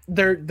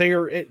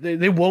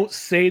they won't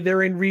say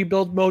they're in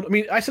rebuild mode. I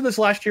mean, I said this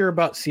last year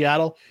about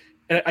Seattle,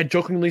 and I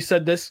jokingly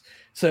said this.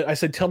 So I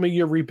said, "Tell me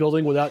you're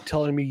rebuilding without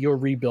telling me you're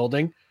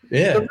rebuilding."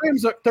 Yeah,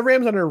 the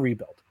Rams are in a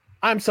rebuild.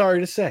 I'm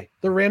sorry to say,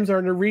 the Rams are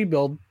in a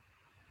rebuild.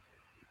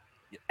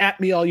 At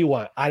me all you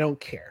want. I don't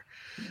care.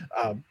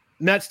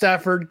 Matt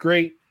Stafford,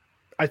 great.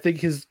 I think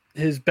his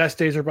best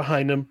days are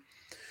behind him.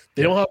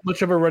 They don't have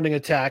much of a running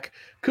attack.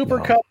 Cooper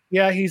Kupp,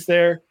 he's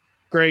there,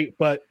 great,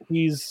 but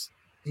he's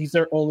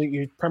their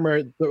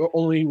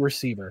only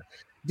receiver.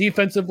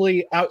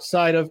 Defensively,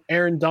 outside of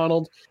Aaron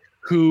Donald,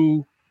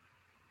 who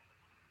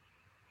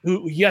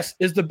yes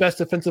is the best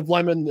defensive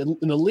lineman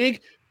in the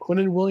league,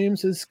 Quinnen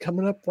Williams is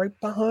coming up right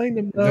behind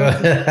him. I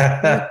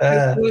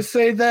was going to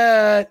say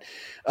that.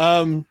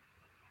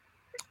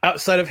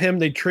 Outside of him,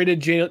 they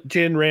traded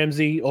Jalen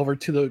Ramsey over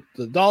to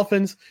the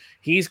Dolphins.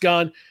 He's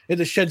gone. They had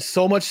to shed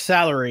so much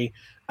salary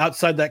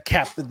outside that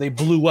cap that they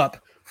blew up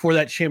for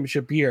that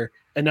championship year,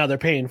 and now they're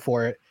paying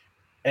for it.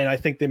 And I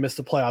think they missed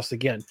the playoffs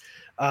again.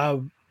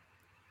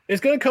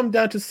 It's going to come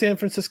down to San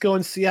Francisco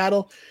and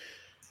Seattle.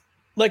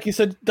 Like you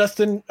said,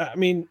 Dustin, I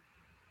mean,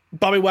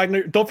 Bobby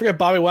Wagner. Don't forget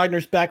Bobby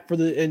Wagner's back for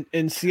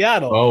in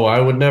Seattle. Oh, I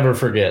would never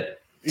forget.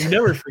 You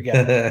never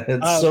forget.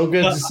 It's so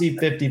good to see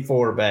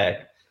 54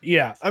 back.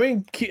 Yeah, I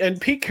mean,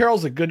 and Pete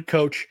Carroll's a good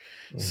coach,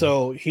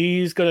 so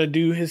he's gonna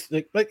do his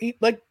like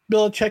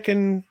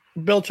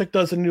Belichick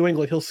does in New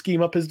England. He'll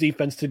scheme up his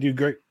defense to do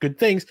good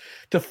things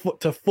to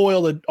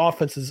foil the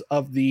offenses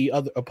of the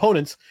other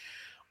opponents.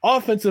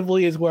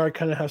 Offensively is where I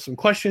kind of have some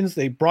questions.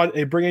 They bring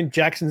in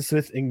Jackson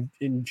Smith in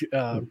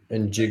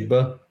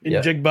Jigba.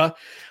 Jigba.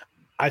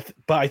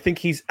 But I think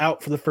he's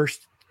out for the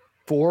first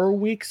 4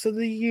 weeks of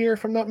the year,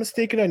 if I'm not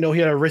mistaken. I know he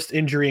had a wrist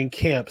injury in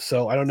camp,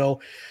 so I don't know.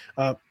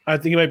 I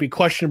think he might be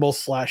questionable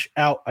 /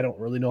 out. I don't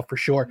really know for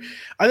sure.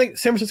 I think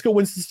San Francisco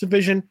wins this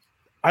division.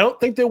 I don't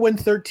think they'll win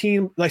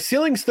 13. My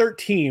ceiling's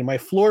 13. My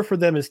floor for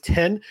them is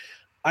 10.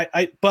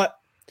 But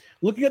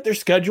looking at their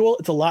schedule,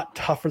 it's a lot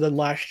tougher than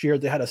last year.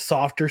 They had a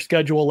softer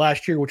schedule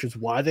last year, which is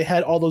why they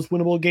had all those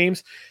winnable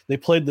games. They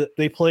played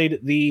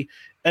the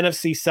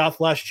NFC South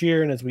last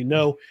year, and as we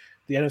know,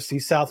 the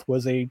NFC South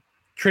was a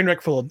train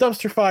wreck full of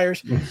dumpster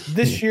fires.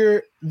 This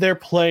year, they're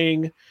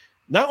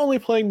not only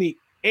playing the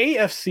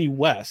AFC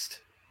West,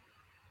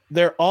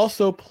 they're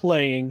also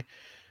playing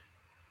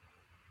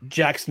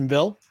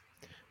Jacksonville.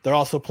 They're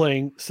also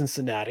playing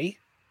Cincinnati.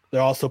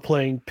 They're also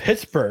playing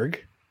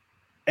Pittsburgh,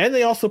 and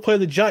they also play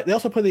the Giants. They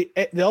also play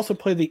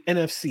the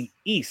NFC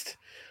East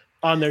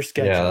on their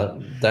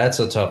schedule. Yeah, that's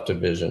a tough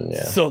division.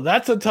 Yeah, so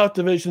that's a tough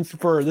division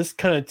for this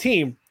kind of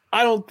team.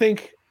 I don't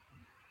think.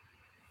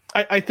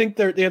 I think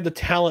they have the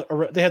talent.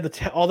 They have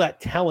all that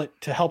talent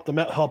to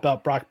help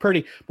out Brock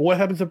Purdy. But what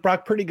happens if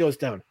Brock Purdy goes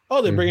down?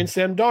 Oh, they bring in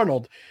Sam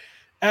Darnold.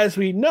 As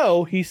we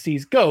know, he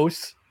sees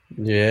ghosts.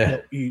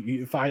 Yeah,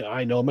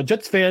 I know I'm a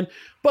Jets fan,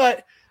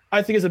 but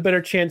I think it's a better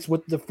chance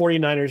with the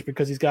 49ers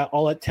because he's got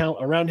all that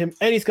talent around him,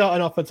 and he's got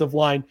an offensive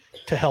line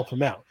to help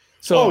him out.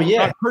 So if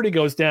Brock Purdy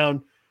goes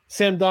down,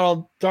 Sam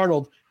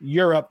Darnold,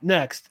 you're up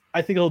next.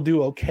 I think he'll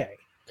do okay.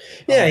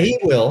 Yeah, he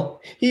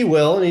will. He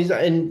will.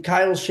 And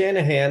Kyle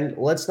Shanahan,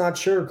 let's not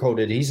sugarcoat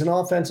it. He's an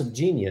offensive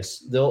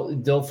genius.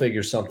 They'll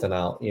figure something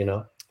out, you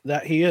know.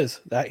 That he is.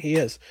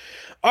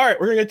 All right,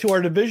 we're going to get to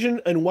our division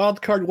and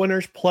wild card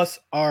winners plus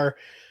our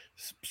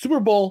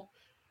Super Bowl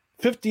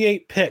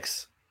 58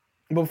 picks.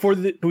 Before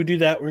we do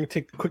that, we're going to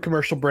take a quick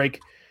commercial break.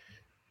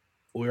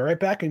 We'll be right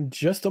back in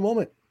just a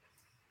moment.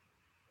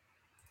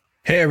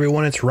 Hey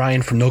everyone, it's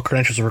Ryan from No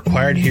Credentials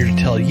Required here to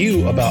tell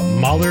you about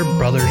Mahler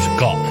Brothers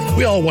Golf.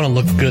 We all want to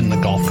look good in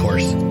the golf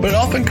course, but it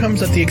often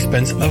comes at the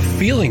expense of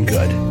feeling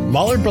good.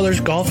 Mahler Brothers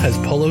Golf has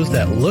polos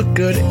that look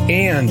good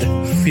and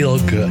feel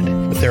good.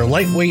 With their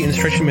lightweight and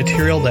stretchy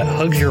material that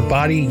hugs your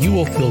body, you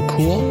will feel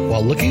cool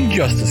while looking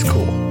just as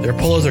cool. Their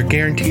polos are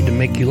guaranteed to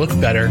make you look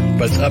better,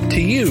 but it's up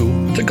to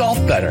you to golf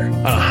better.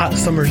 On a hot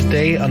summer's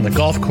day on the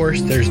golf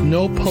course, there's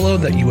no polo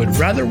that you would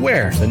rather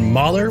wear than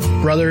Mahler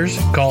Brothers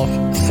Golf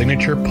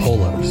signature polos.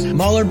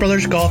 Mahler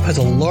Brothers Golf has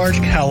a large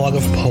catalog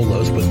of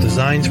polos with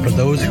designs for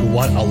those who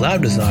want a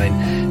loud design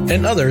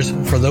and others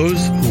for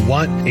those who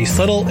want a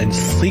subtle and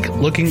sleek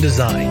looking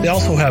design. They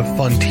also have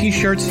fun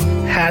t-shirts,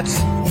 hats,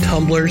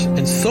 tumblers,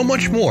 and so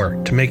much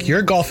more to make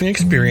your golfing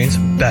experience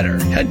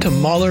better. Head to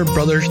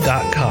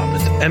MahlerBrothers.com.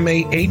 It's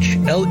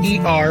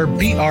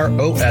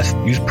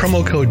MAHLERBROS. Use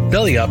promo code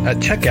BELLYUP at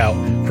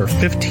checkout for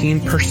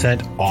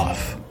 15%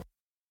 off.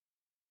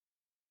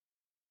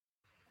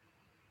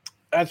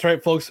 That's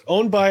right, folks.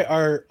 Owned by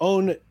our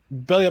own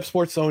Belly Up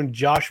Sports own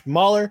Josh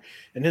Mahler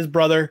and his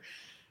brother.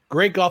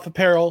 Great golf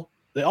apparel.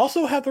 They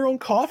also have their own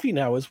coffee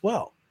now as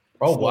well.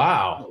 Oh,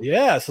 wow.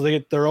 Yeah, so they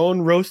get their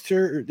own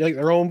roaster, like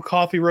their own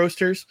coffee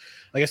roasters.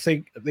 I guess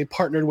they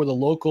partnered with a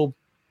local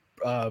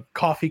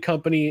coffee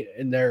company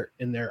in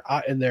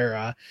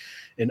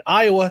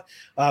Iowa.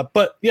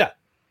 But yeah,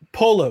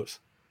 polos,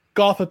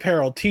 golf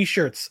apparel,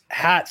 t-shirts,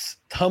 hats,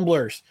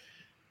 tumblers,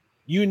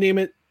 you name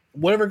it.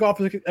 Whatever golf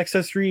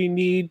accessory you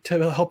need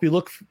to help you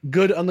look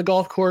good on the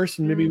golf course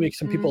and maybe make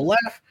some people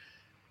laugh,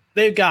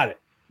 they've got it.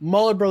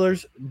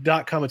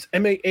 MahlerBrothers.com. It's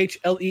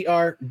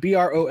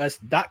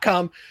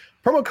MAHLERBROS.com.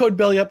 Promo code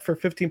BELLYUP for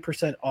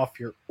 15% off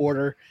your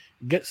order.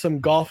 Get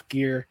some golf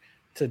gear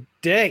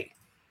today.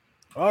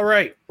 All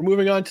right, we're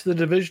moving on to the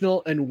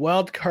divisional and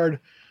wild card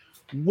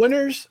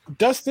winners.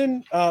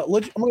 Dustin, I'm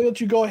going to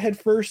let you go ahead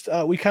first.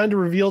 We kind of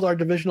revealed our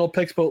divisional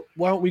picks, but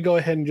why don't we go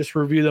ahead and just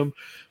review them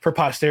for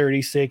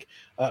posterity's sake?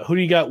 Who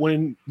do you got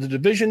winning the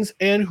divisions,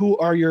 and who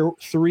are your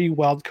 3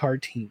 wild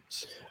card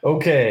teams?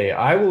 Okay,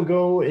 I will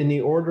go in the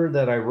order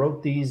that I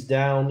wrote these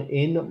down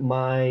in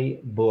my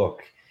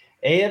book.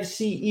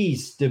 AFC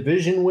East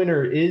division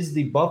winner is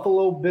the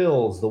Buffalo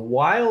Bills. The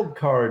wild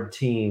card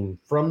team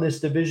from this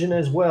division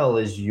as well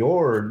is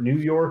your New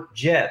York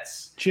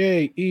Jets.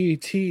 Jets.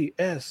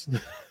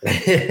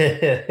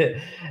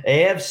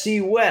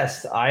 AFC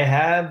West, I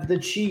have the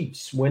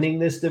Chiefs winning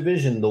this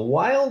division. The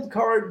wild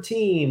card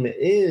team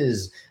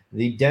is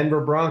the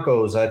Denver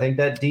Broncos. I think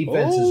that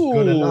defense is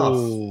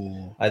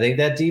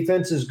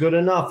good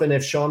enough. And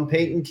if Sean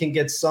Payton can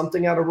get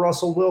something out of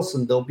Russell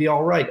Wilson, they'll be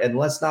all right. And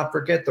let's not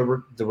forget the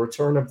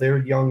return of their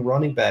young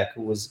running back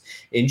who was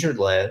injured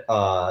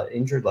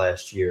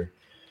last year.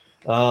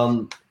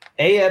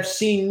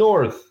 AFC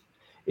North,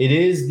 it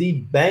is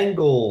the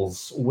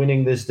Bengals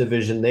winning this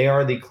division. They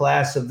are the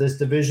class of this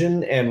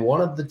division and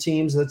one of the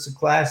teams that's a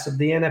class of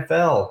the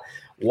NFL.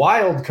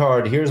 Wild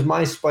card, here's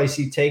my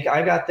spicy take.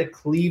 I got the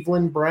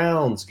Cleveland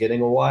Browns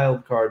getting a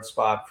wild card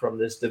spot from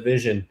this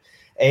division.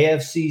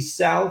 AFC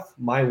South,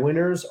 my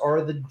winners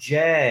are the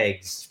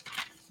Jags.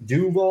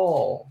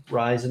 Duval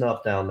rising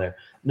up down there.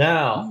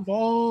 Now,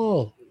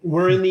 Duval.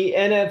 We're in the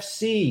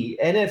NFC.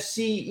 NFC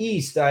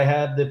East, I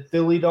have the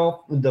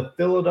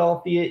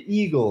Philadelphia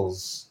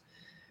Eagles.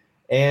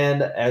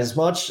 And as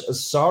much,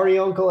 sorry,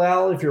 Uncle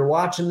Al, if you're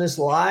watching this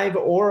live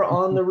or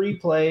on the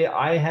replay,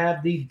 I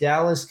have the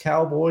Dallas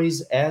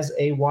Cowboys as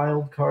a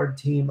wild card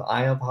team.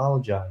 I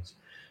apologize.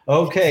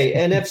 Okay,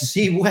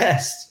 NFC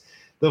West.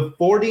 The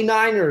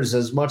 49ers,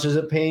 as much as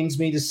it pains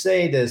me to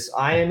say this,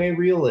 I am a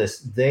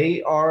realist.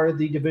 They are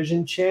the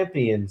division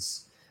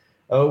champions.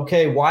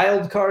 Okay,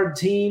 wild card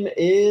team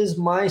is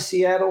my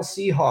Seattle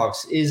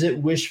Seahawks. Is it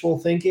wishful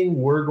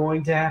thinking? We're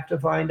going to have to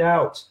find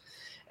out.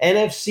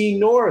 NFC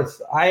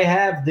North, I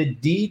have the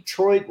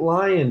Detroit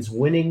Lions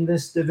winning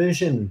this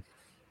division.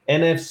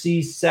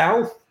 NFC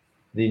South,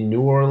 the New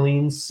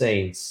Orleans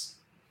Saints.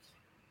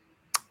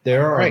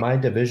 There are my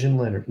division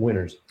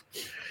winners.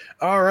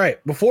 All right.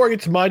 Before I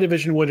get to my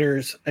division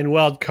winners and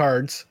wild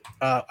cards,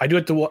 I do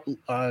have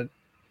to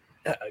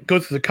go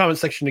through the comment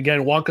section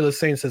again. Wonka the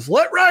Saint says,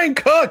 "Let Ryan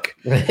cook."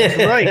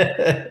 That's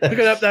right.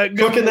 Cooking up that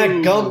gumbo. Cooking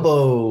that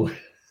gumbo.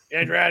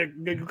 Yeah, right.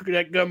 Cooking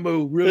that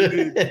gumbo.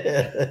 Really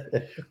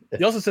good.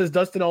 He also says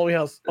Dustin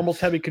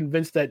almost had me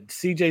convinced that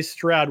C.J.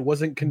 Stroud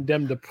wasn't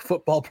condemned to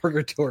football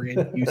purgatory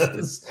in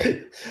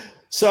Houston.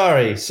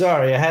 Sorry.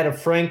 I had a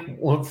Frank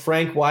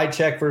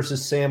Wycheck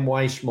versus Sam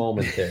Weiss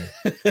moment there.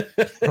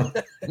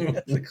 That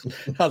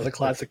was a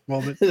classic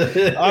moment.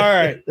 All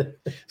right.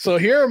 So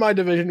here are my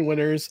division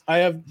winners. I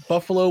have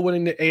Buffalo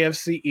winning the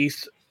AFC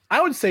East.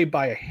 I would say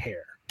by a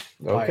hair.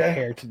 By a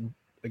hair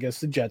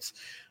against the Jets.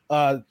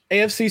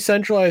 AFC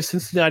Central, I have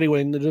Cincinnati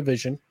winning the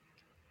division.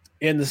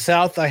 In the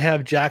South, I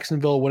have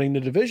Jacksonville winning the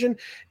division.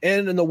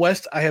 And in the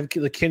West, I have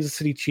the Kansas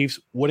City Chiefs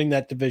winning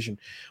that division.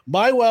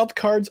 My wild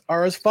cards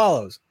are as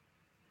follows.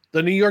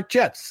 The New York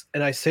Jets,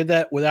 and I say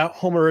that without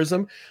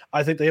homerism.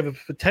 I think they have a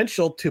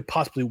potential to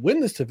possibly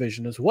win this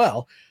division as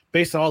well,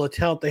 based on all the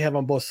talent they have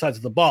on both sides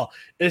of the ball.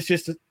 It's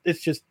just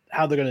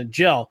how they're going to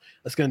gel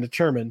that's going to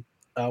determine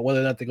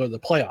whether or not they go to the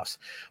playoffs.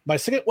 My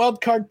second wild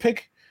card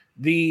pick,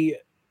 the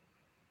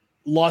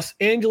Los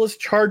Angeles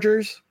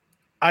Chargers.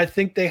 I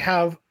think they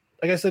have,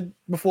 like I said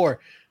before,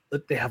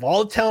 that they have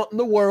all the talent in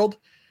the world.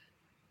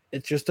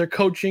 It's just their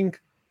coaching.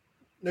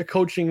 Their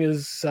coaching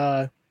is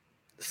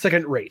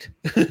second rate.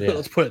 Yeah.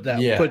 Let's put it that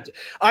way.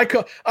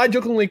 Yeah. I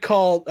jokingly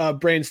call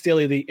Brandon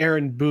Staley the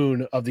Aaron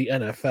Boone of the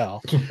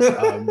NFL.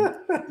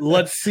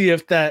 Let's see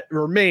if that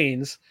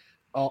remains,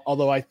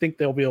 although I think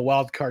there'll be a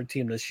wild card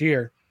team this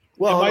year.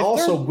 Well, and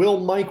also,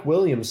 will Mike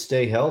Williams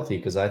stay healthy?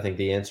 Because I think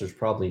the answer is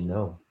probably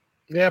no.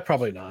 Yeah,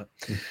 probably not.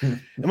 And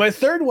my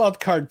third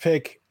wild card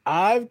pick,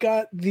 I've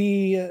got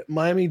the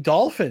Miami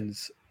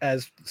Dolphins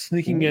as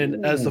sneaking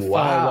in as the final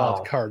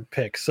wild card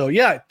pick. So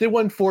yeah, did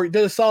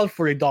a solid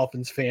for you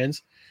Dolphins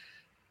fans.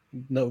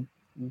 No,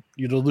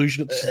 you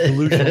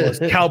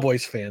delusionalist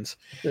Cowboys fans.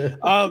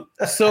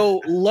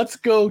 So let's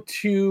go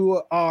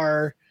to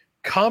our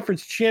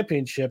conference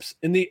championships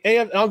in the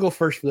AFC. I'll go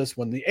first for this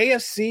one. The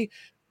AFC,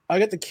 I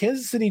got the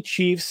Kansas City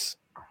Chiefs,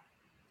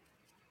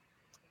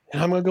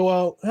 and I'm gonna go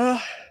out.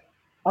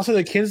 I'll say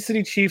the Kansas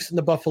City Chiefs and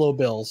the Buffalo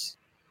Bills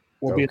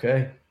will be in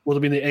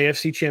the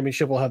AFC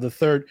Championship. We'll have the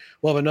third.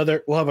 We'll have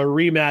a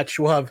rematch.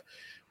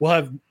 We'll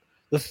have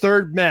the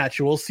third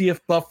match. We'll see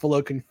if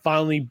Buffalo can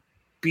finally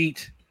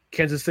beat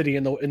Kansas City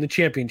in the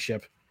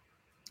championship.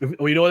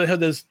 We know they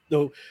had this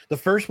the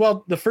first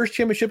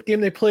championship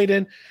game they played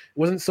in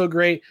wasn't so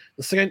great.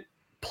 The second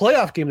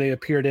playoff game they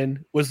appeared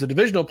in was the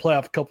divisional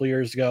playoff a couple of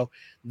years ago.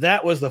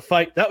 That was the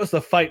fight. That was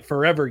the fight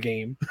forever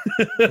game.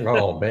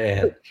 Oh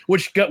man!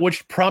 which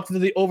prompted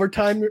the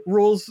overtime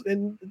rules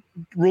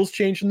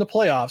change in the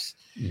playoffs,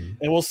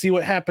 and we'll see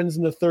what happens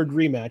in the third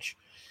rematch.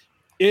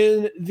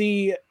 In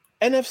the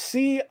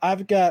NFC,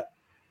 I've got.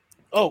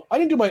 Oh, I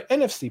didn't do my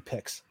NFC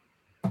picks.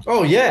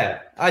 Oh yeah,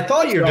 I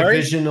thought your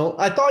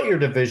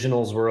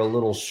divisionals were a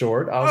little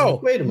short. I was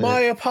like, wait a minute. My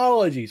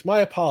apologies.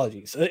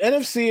 The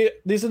NFC,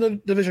 these are the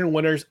division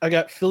winners. I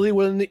got Philly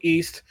winning the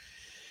East,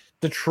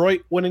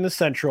 Detroit winning the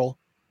Central,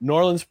 New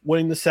Orleans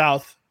winning the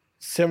South,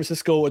 San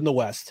Francisco in the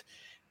West.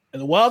 In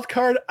the wild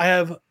card, I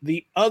have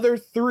the other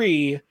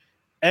 3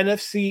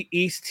 NFC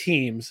East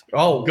teams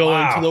going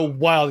to the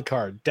wild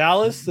card.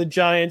 Dallas, the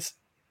Giants,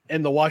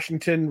 and the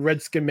Washington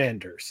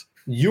Redskins.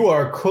 You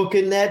are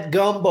cooking that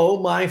gumbo,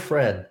 my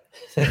friend.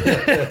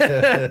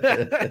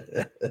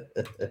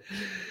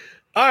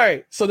 All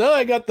right, so now that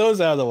I got those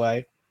out of the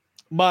way,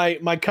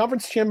 my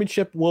conference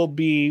championship will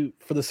be,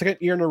 for the second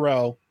year in a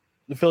row,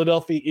 the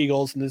Philadelphia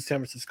Eagles and the San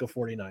Francisco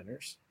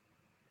 49ers.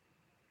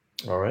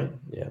 All right,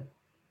 yeah.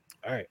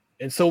 All right.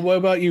 And so what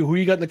about you? Who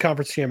you got in the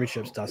conference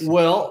championships, Dustin?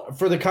 Well,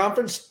 for the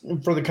conference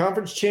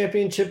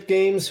championship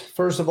games,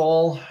 first of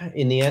all,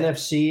 in the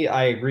NFC,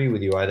 I agree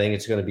with you. I think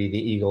it's going to be the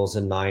Eagles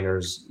and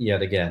Niners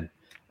yet again.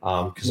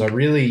 Because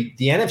the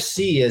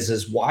NFC is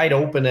as wide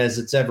open as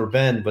it's ever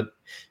been. But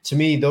to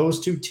me, those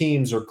 2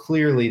 teams are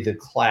clearly the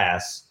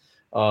class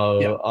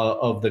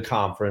of the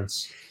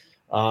conference.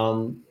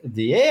 The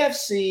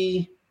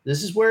AFC,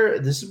 this is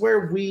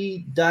where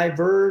we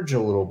diverge a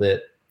little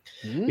bit.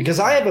 Because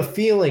I have a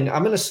feeling,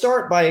 I'm going to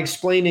start by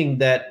explaining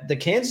that the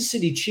Kansas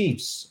City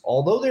Chiefs,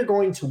 although they're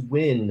going to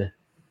win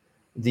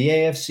the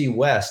AFC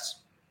West,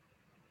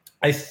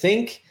 I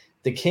think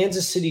the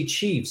Kansas City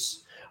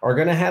Chiefs are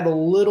going to have a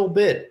little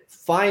bit,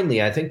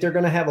 finally, I think they're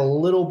going to have a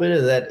little bit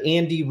of that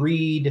Andy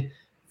Reid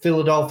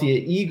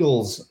Philadelphia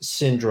Eagles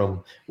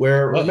syndrome,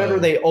 where remember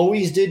they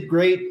always did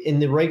great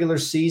in the regular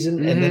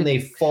season and then they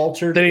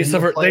faltered. Then the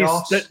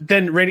playoffs.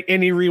 Then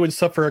Andy Reid would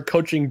suffer a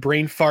coaching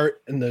brain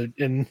fart somewhere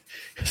in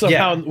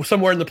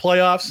the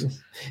playoffs.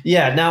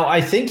 Yeah, now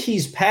I think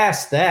he's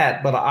past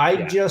that, but I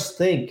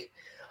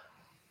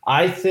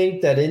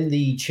think that in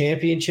the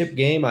championship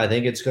game, I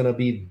think it's going to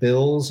be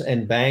Bills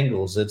and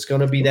Bengals. It's going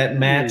to be that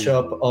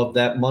matchup of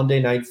that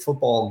Monday Night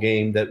Football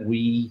game that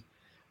we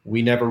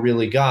never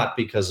really got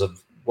because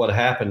of what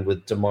happened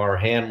with DeMar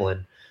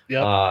Hamlin.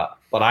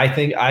 But I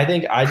think I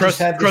just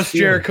have this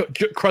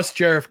crust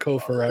Jericho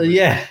forever.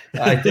 Yeah,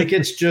 I think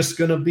it's just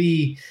going to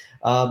be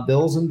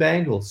Bills and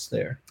Bengals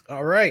there.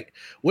 All right,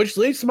 which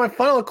leads to my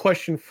final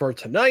question for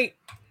tonight.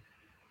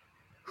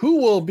 Who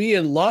will be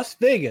in Las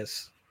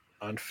Vegas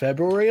on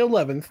February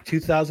 11th,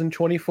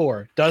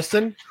 2024?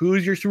 Dustin,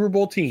 who's your Super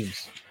Bowl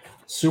teams?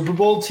 Super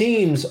Bowl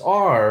teams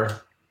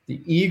are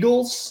the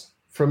Eagles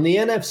from the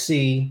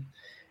NFC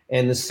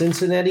and the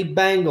Cincinnati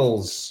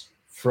Bengals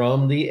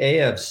from the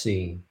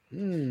AFC.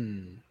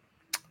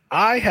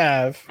 I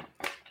have,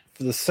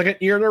 for the second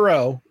year in a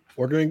row,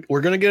 we're going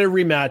to get a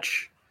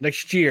rematch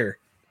next year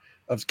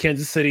of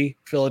Kansas City,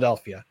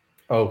 Philadelphia.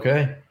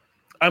 Okay.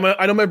 I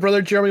know my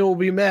brother Jeremy will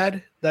be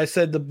mad that I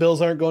said the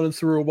Bills aren't going to the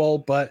Super Bowl,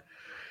 but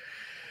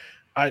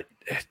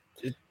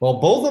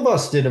both of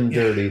us did them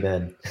dirty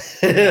then.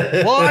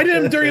 Well, I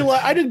did them dirty.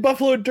 I did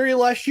Buffalo dirty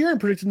last year and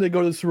predicted them to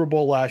go to the Super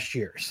Bowl last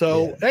year.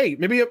 So hey,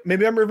 maybe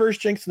I'm reverse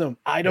jinxing them.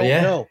 I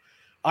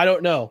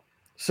don't know.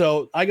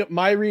 So I got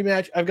my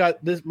rematch. I've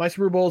got this. My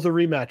Super Bowl is a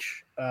rematch.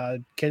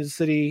 Kansas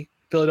City,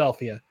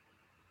 Philadelphia,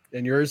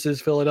 and yours is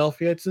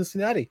Philadelphia at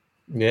Cincinnati.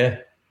 Yeah.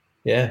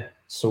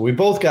 So we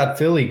both got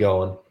Philly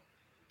going.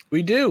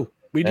 We do.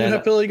 We do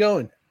have Philly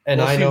going. And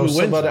I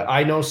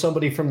know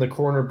somebody from the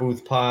Corner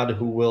Booth pod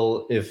who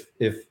will, if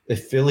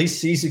Philly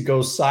season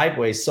goes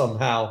sideways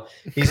somehow,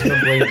 he's going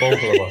to blame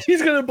both of us.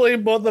 He's going to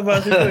blame both of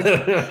us.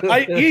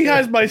 He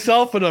has my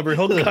cell phone number.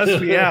 He'll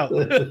cuss me out.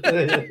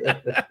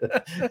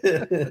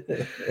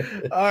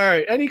 All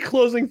right. Any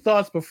closing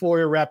thoughts before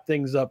we wrap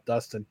things up,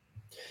 Dustin?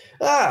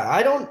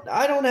 I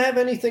don't have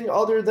anything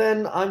other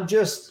than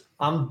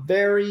I'm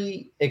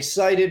very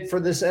excited for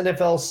this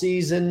NFL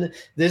season.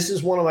 This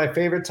is one of my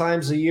favorite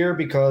times of year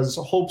because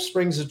hope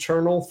springs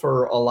eternal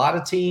for a lot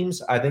of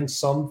teams. I think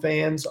some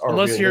fans are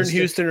unless you're in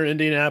Houston or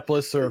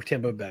Indianapolis or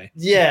Tampa Bay.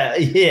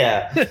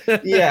 Yeah.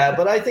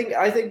 But I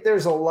think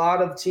there's a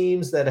lot of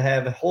teams that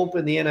have hope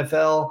in the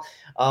NFL.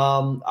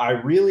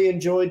 I really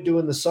enjoyed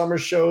doing the summer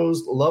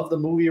shows. Love the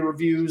movie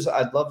reviews.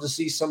 I'd love to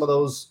see some of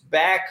those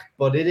back,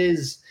 but it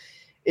is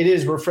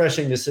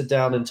refreshing to sit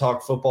down and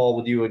talk football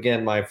with you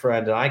again, my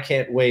friend, and I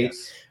can't wait.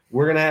 Yes.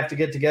 We're going to have to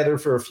get together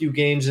for a few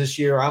games this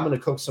year. I'm going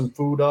to cook some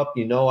food up.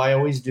 You know I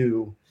always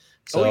do.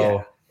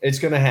 So It's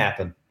going to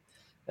happen,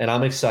 and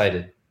I'm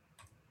excited.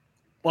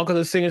 Wanko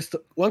the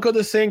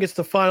Singh gets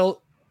the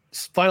final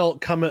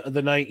comment of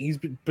the night. He's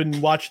been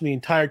watching the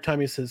entire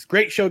time. He says,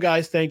 great show,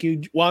 guys. Thank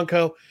you,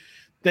 Wanko.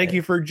 Thank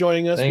you for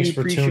joining us. Thanks we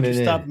appreciate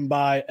you stopping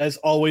by, as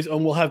always,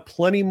 and we'll have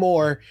plenty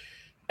more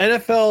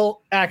NFL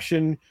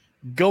action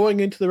going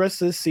into the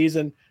rest of the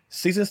season.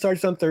 Season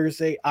starts on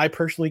Thursday. I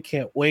personally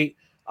can't wait.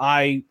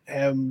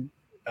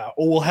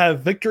 We'll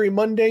have Victory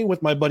Monday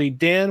with my buddy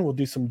Dan. We'll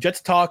do some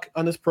Jets talk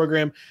on this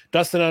program.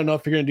 Dustin, I don't know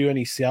if you're going to do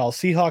any Seattle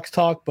Seahawks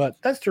talk, but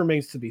that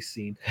remains to be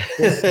seen.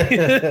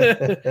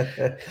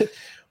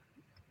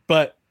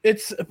 But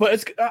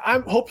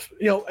I'm hope,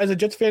 as a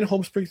Jets fan,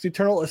 hope springs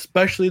eternal,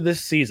 especially this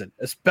season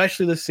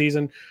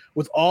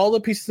with all the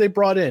pieces they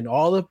brought in,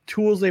 all the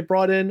tools they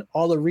brought in,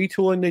 all the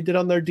retooling they did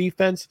on their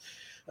defense.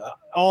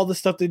 All the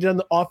stuff they did on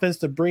the offense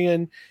to bring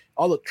in,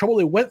 all the trouble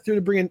they went through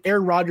to bring in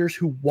Aaron Rodgers,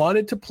 who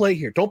wanted to play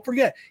here. Don't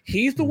forget,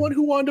 he's the one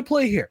who wanted to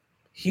play here.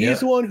 He's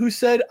the one who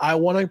said, I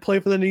want to play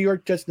for the New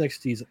York Jets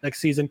next season.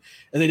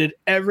 And they did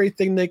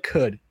everything they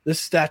could. This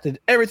staff did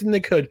everything they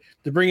could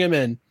to bring him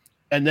in.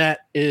 And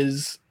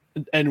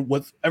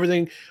with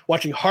everything,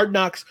 watching Hard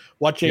Knocks,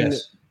 watching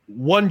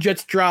One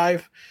Jets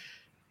Drive,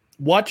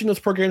 watching those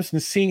programs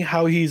and seeing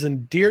how he's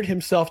endeared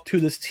himself to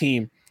this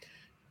team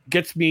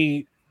gets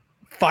me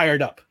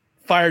fired up.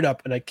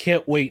 And I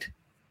can't wait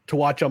to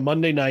watch on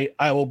Monday night.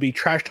 I will be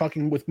trash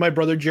talking with my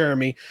brother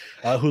Jeremy,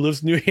 who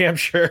lives in New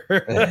Hampshire.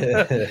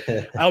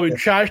 I'll be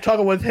trash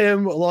talking with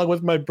him along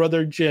with my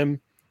brother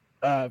Jim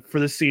for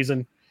this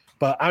season.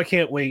 But I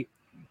can't wait.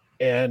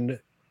 And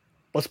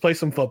let's play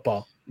some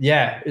football.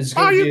 Yeah.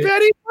 Are you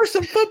ready for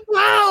some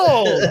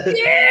football?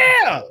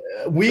 Yeah.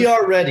 We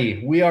are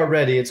ready.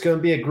 It's going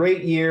to be a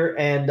great year.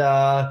 And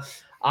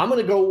I'm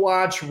going to go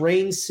watch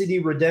Rain City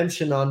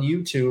Redemption on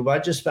YouTube. I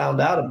just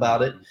found out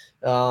about it.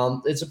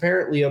 It's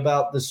apparently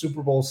about the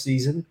Super Bowl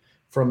season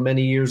from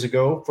many years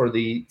ago for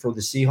the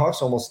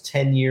Seahawks, almost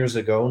 10 years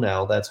ago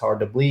now. That's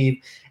hard to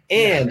believe.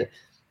 And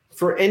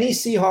for any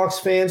Seahawks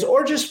fans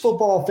or just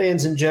football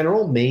fans in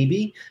general,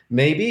 maybe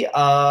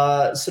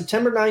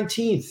September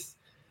 19th,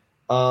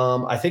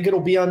 I think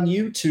it'll be on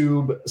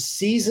YouTube.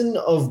 Season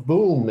of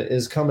Boom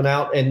is coming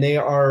out, and they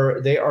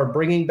are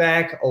bringing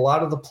back a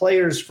lot of the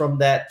players from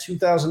that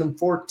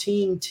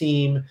 2014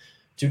 team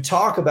to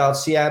talk about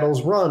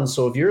Seattle's run.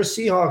 So if you're a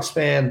Seahawks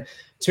fan,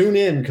 tune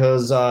in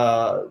because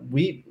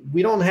we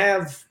don't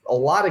have a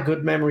lot of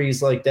good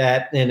memories like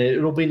that, and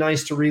it'll be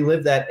nice to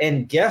relive that.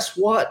 And guess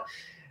what?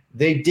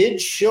 They did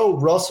show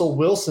Russell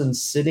Wilson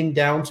sitting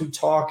down to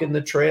talk in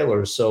the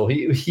trailer, so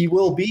he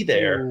will be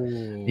there.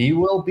 Ooh. He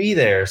will be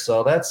there.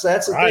 So that's the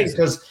thing,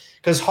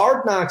 because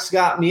Hard Knocks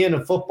got me in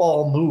a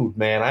football mood,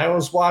 man. I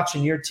was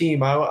watching your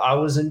team. I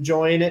was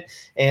enjoying it,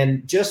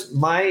 and just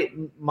my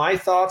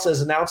thoughts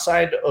as an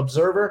outside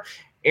observer.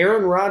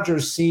 Aaron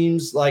Rodgers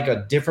seems like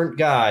a different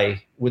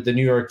guy with the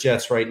New York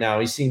Jets right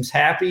now. He seems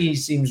happy. He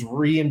seems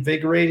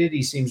reinvigorated.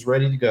 He seems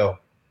ready to go.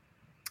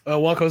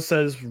 Wonko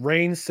says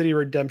Rain City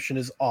Redemption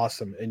is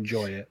awesome.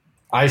 Enjoy it.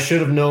 I should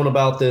have known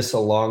about this a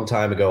long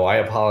time ago. I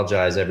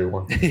apologize,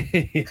 everyone. Some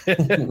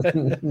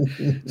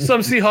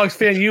Seahawks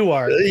fan you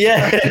are.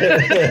 Yeah.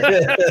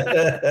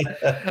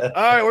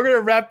 All right, we're going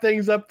to wrap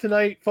things up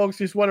tonight, folks.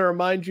 Just want to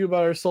remind you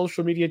about our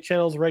social media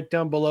channels right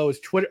down below.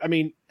 Is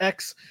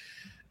X,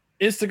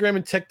 Instagram,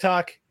 and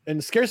TikTok.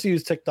 And scarcely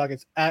use TikTok,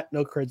 it's at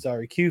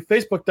NoCredsREQ,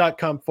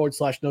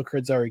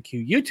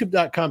 Facebook.com/NoCredsREQ,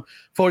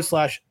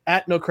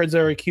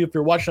 YouTube.com/@NoCredsREQ. If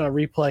you're watching on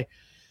replay,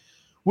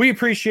 we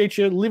appreciate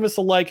you. Leave us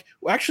a like.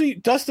 Actually,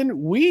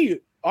 Dustin,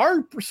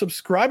 our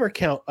subscriber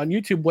count on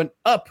YouTube went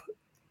up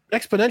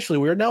exponentially.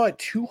 We are now at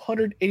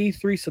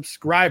 283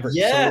 subscribers.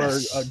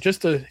 Yes. So we're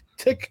just a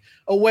tick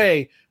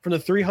away from the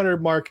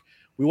 300 mark.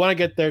 We want to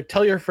get there.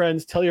 Tell your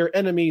friends, tell your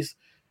enemies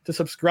to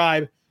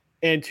subscribe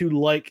and to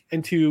like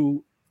and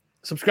to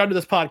subscribe to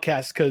this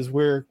podcast because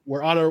we're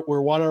on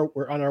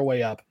our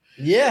way up.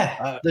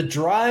 Yeah, the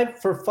drive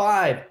for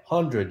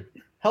 500.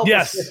 Help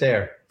us get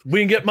there. We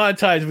can get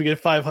monetized. We get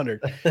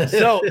 500.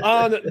 So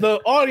on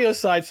the audio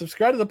side,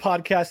 subscribe to the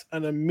podcast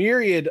on a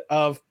myriad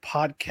of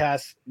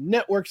podcast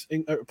networks,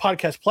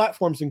 podcast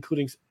platforms,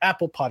 including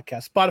Apple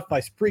Podcasts,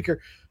 Spotify, Spreaker,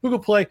 Google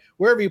Play,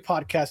 wherever you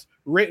podcast.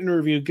 Rate and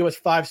review. Give us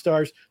 5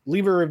 stars.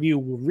 Leave a review.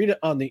 We'll read it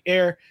on the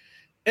air.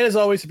 And as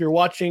always, if you're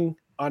watching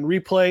on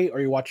replay or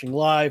you're watching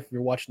live,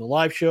 you're watching the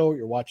live show,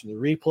 you're watching the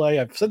replay.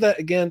 I've said that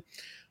again.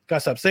 Gotta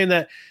stop saying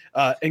that.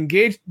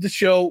 Engage the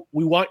show.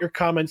 We want your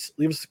comments.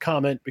 Leave us a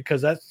comment because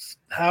that's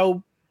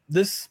how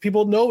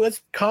people know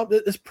this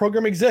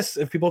program exists.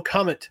 If people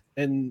comment,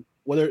 and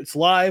whether it's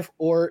live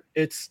or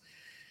it's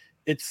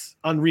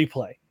on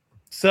replay.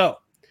 So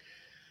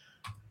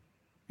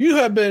you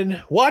have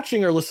been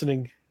watching or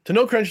listening to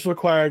No Credentials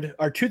Required,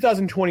 our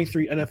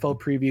 2023 NFL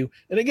preview.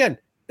 And again,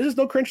 this is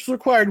No Credentials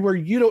Required, where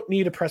you don't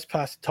need a press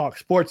pass to talk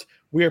sports.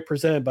 We are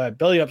presented by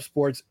Belly Up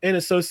Sports in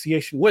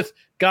association with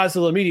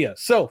Godzilla Media.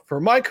 So for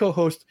my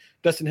co-host,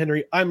 Dustin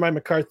Henry, I'm Ryan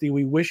McCarthy.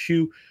 We wish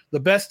you the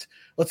best.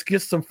 Let's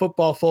get some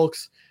football,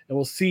 folks, and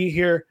we'll see you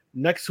here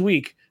next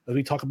week as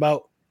we talk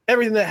about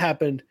everything that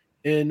happened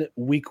in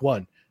week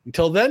 1.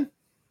 Until then,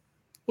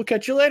 we'll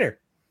catch you later.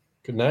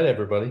 Good night,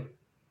 everybody.